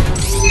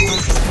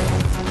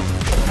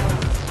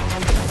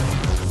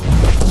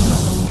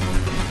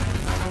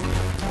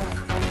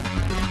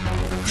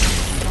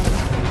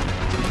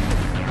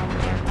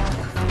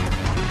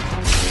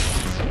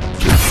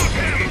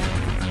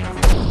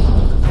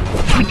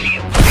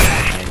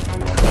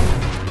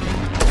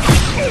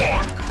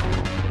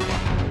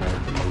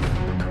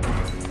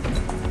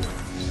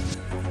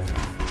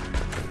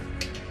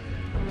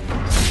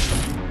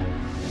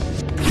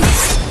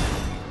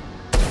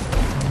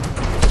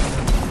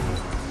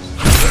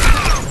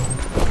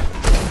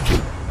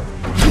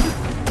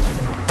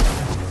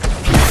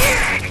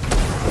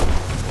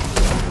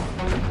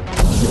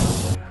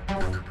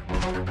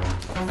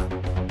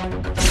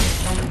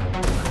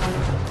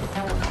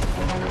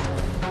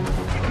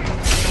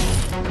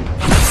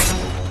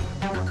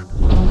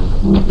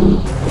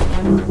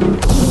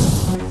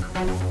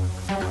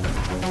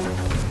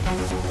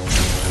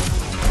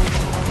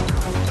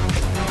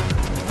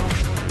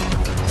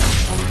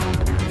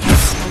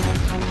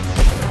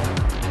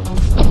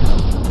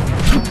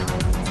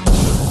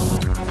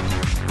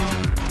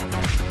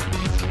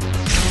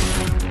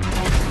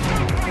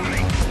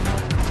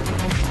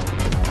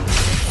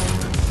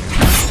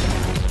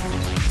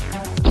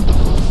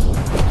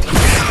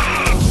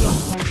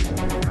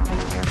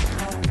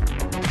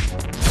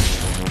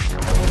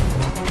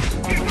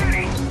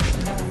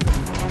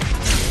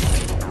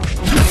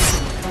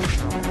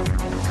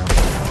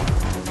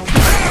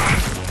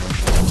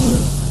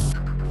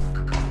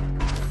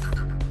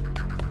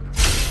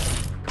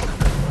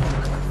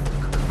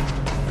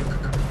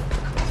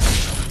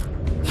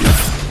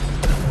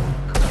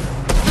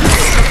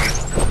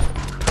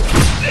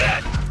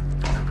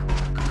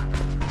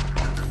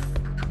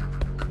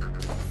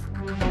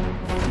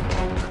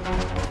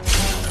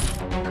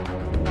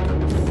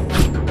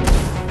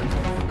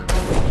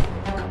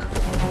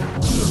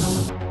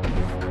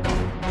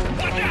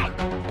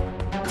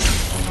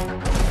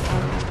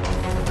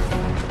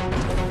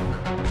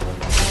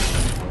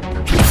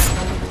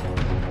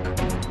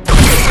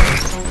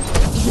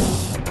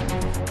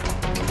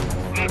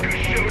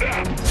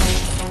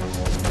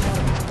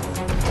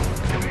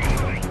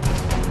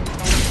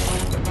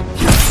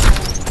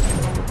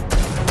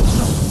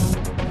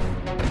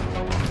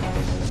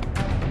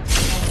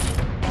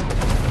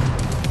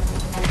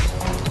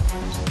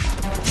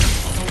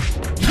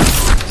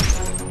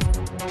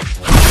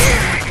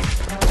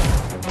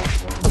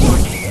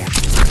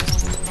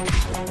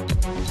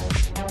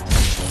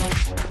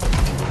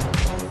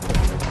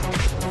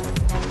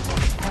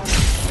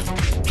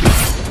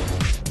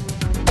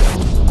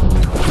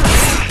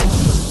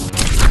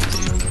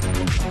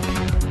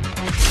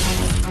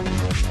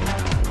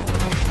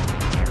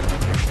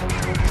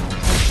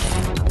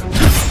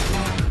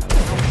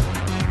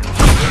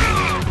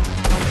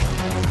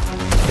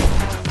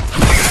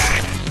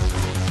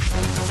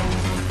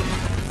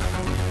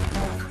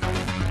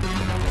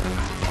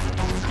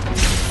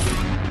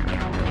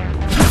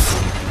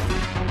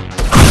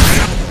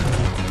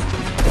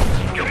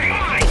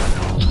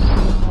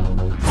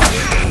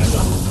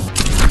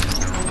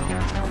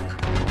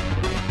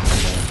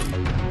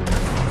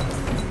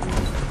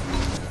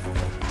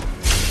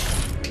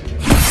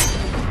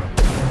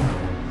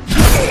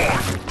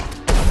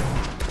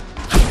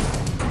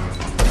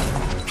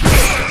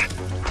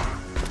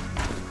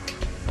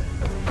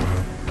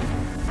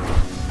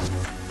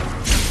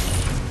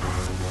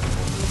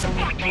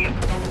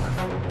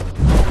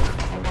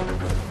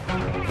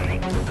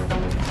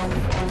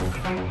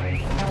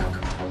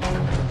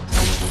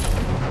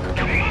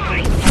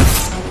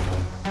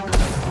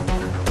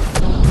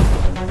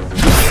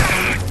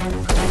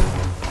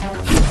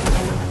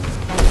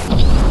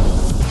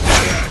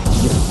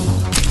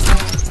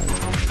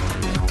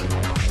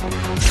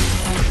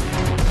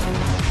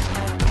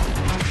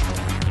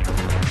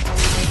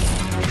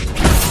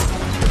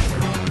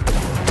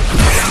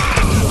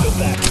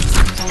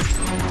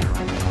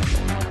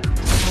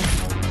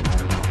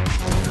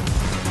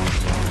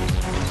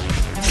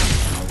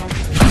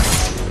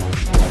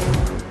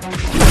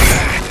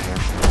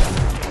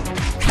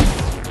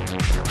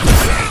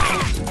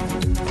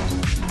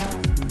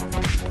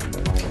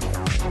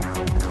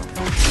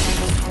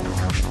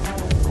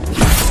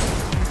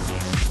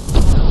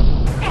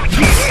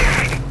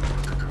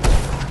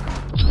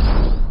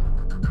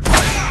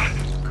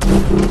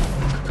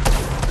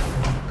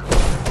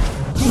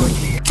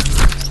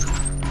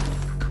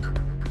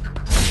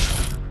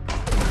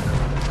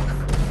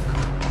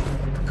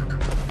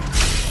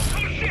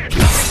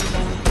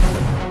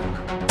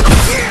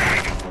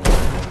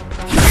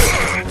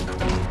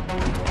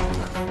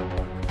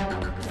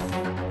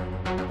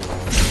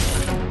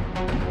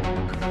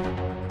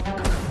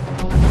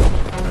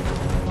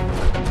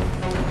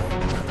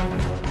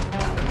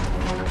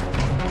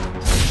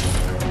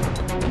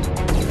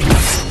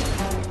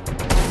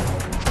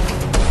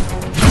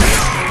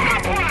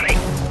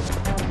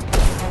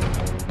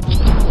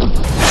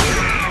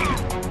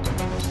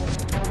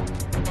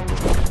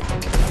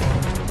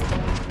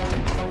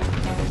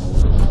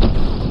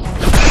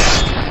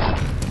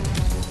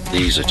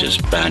 These are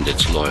just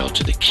bandits loyal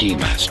to the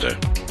Keymaster,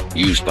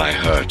 used by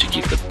her to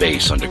keep the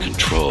base under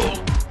control.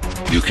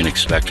 You can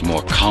expect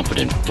more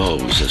competent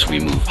foes as we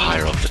move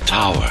higher up the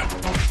tower.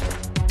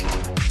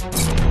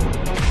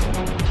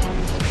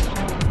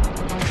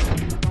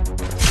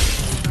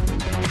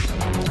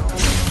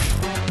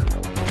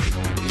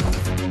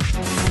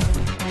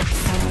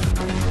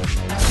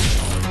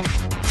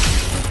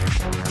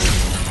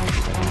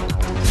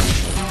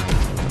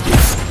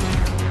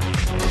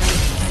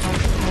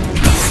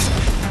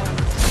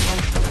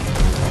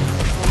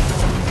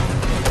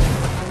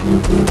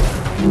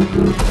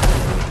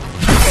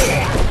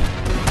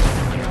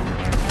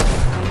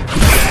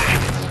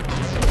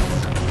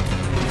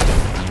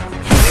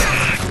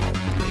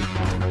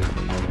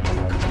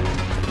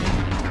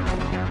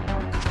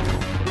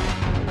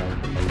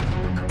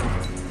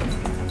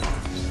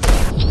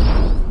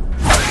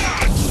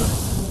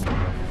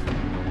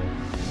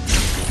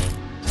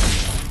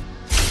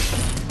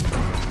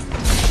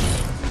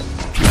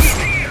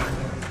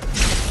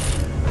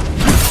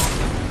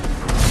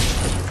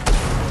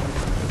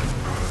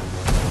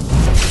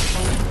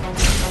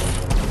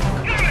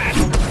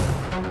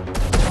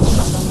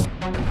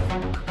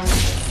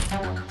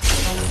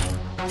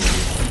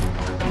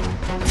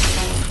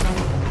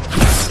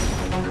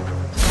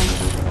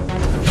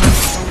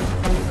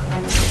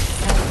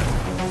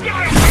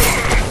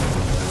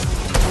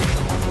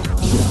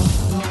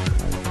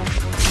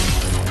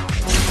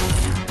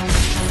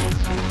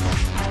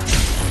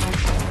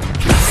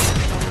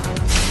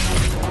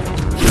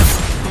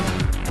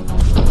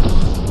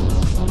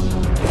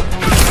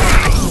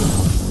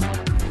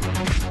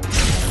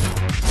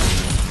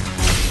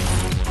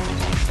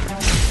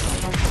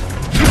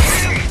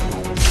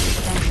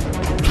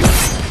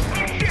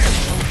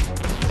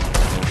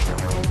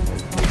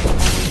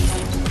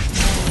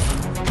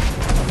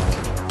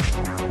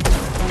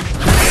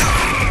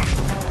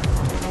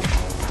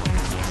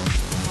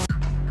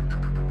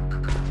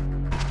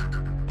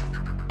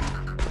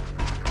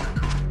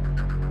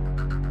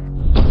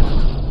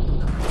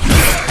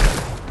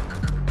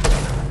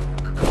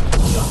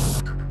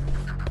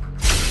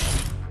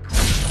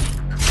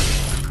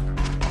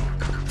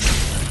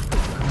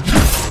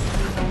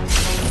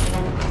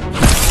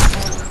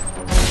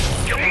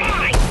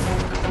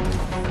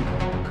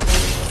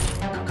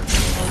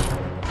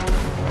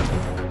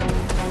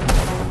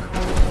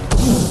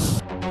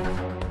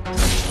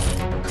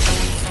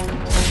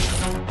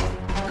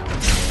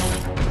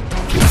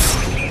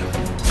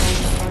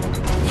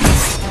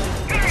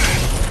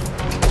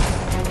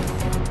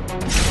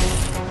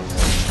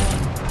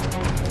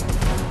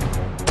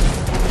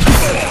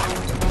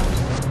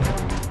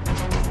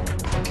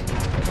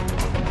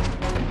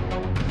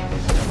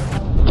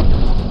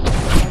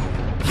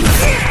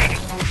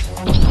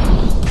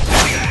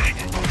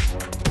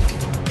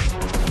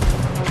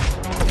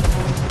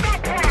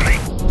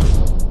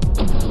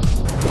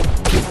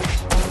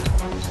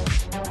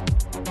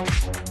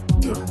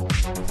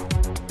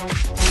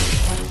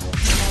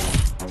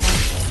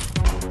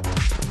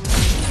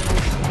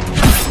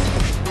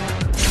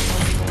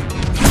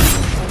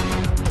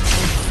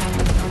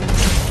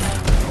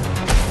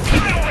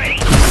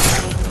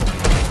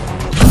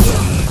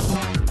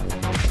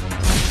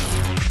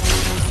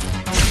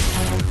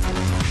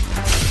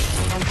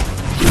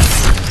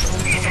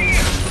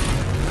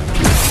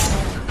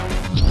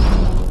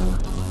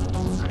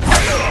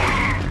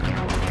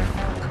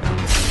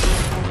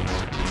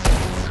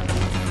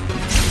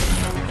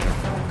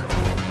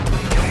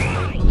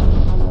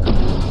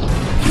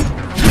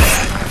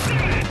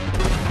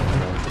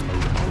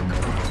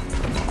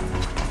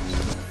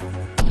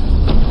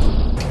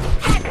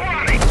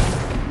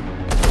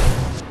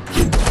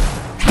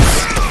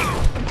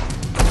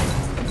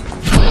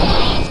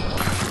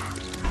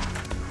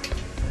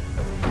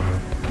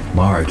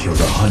 Mara killed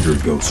 100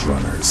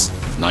 Ghostrunners.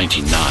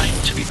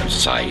 99 to be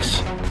precise.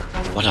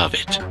 What of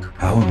it?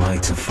 How am I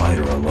to fight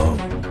her alone?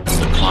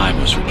 The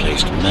climbers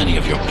replaced many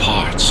of your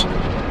parts,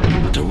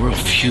 but there were a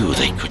few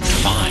they couldn't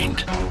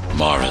find.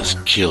 Mara's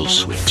kill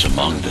switch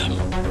among them,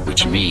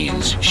 which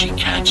means she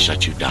can't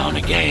shut you down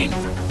again.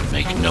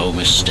 Make no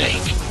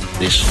mistake,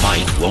 this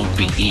fight won't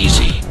be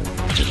easy,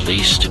 but at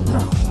least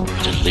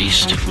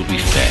it will be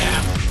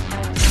fair.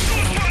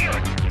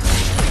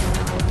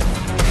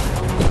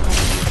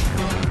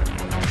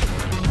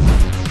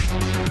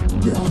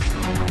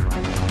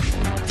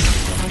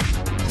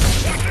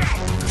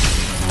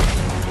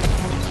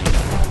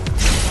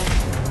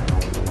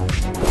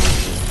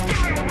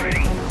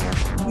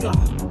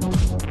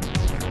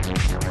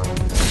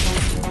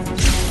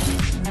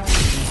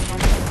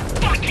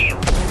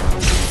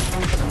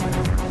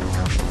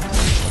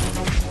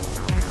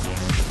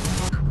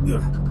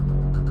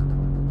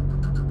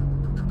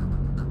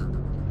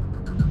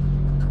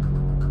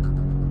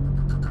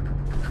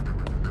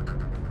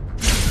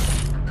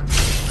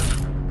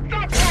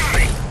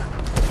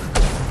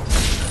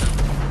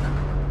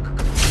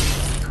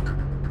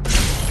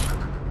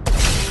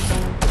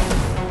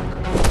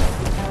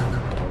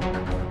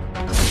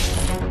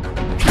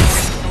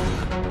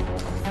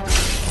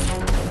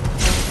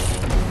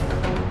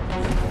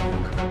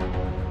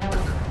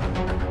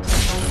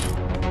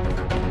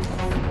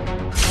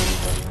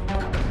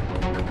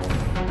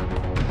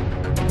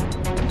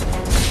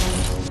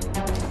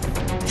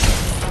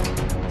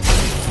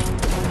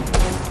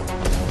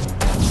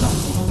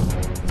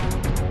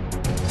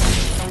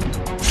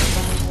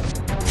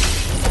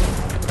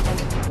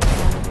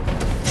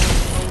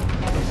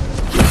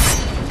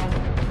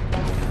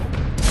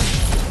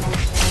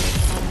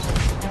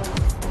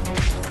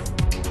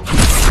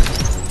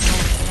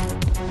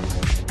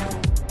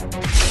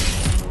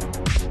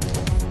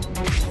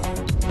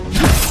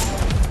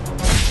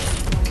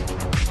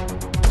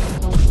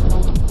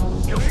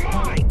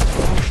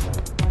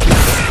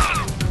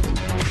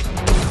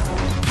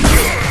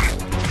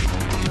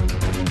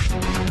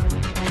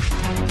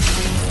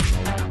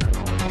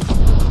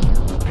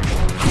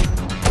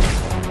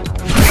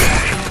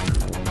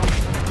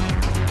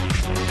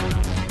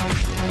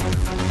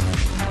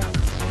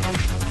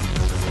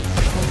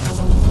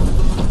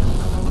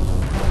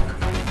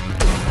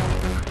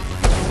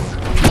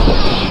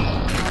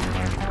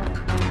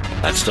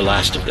 That's the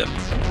last of them.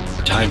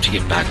 Time to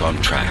get back on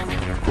track.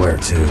 Where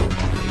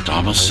to?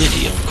 Dharma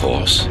City, of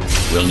course.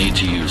 We'll need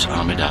to use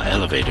Amida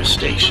Elevator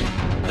Station.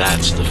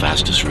 That's the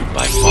fastest route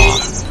by far.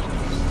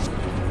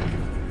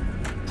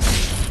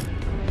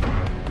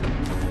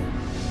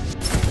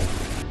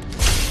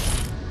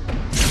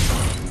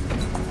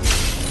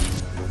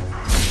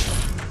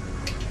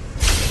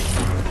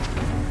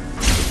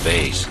 The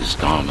base is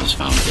Dharma's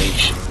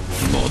foundation,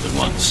 in more than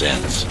one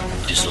sense.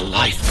 It is the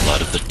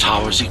lifeblood of the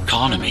tower's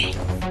economy.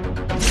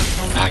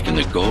 Back in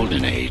the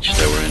Golden Age,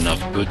 there were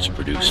enough goods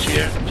produced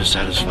here to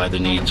satisfy the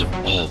needs of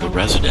all the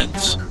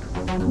residents.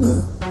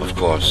 Of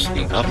course,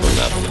 the upper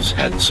levels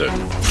had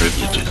certain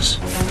privileges.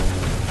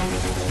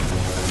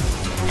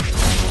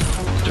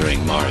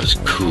 During Mara's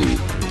coup,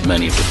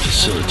 many of the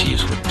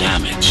facilities were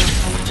damaged.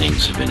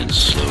 Things have been in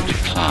slow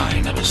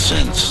decline ever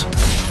since.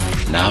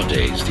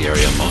 Nowadays, the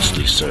area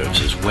mostly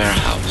serves as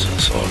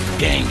warehouses or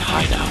gang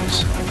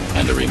hideouts,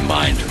 and a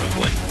reminder of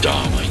what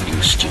Dharma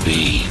used to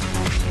be.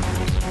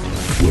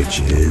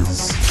 Which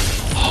is?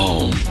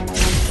 Home.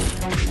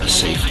 A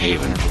safe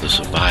haven for the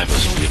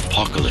survivors of the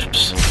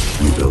apocalypse.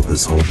 You built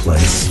this whole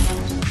place?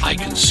 I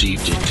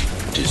conceived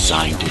it,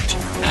 designed it,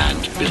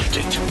 and built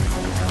it.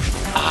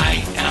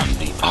 I am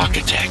the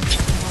architect.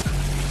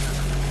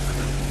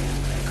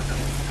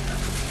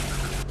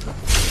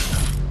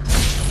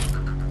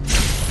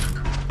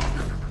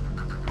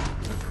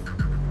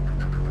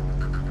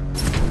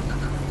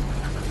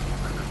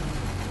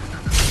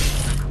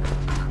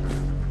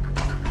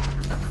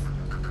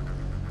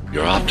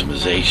 Your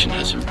optimization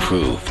has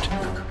improved,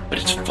 but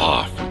it's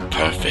far from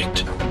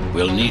perfect.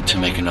 We'll need to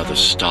make another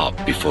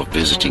stop before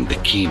visiting the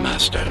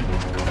Keymaster.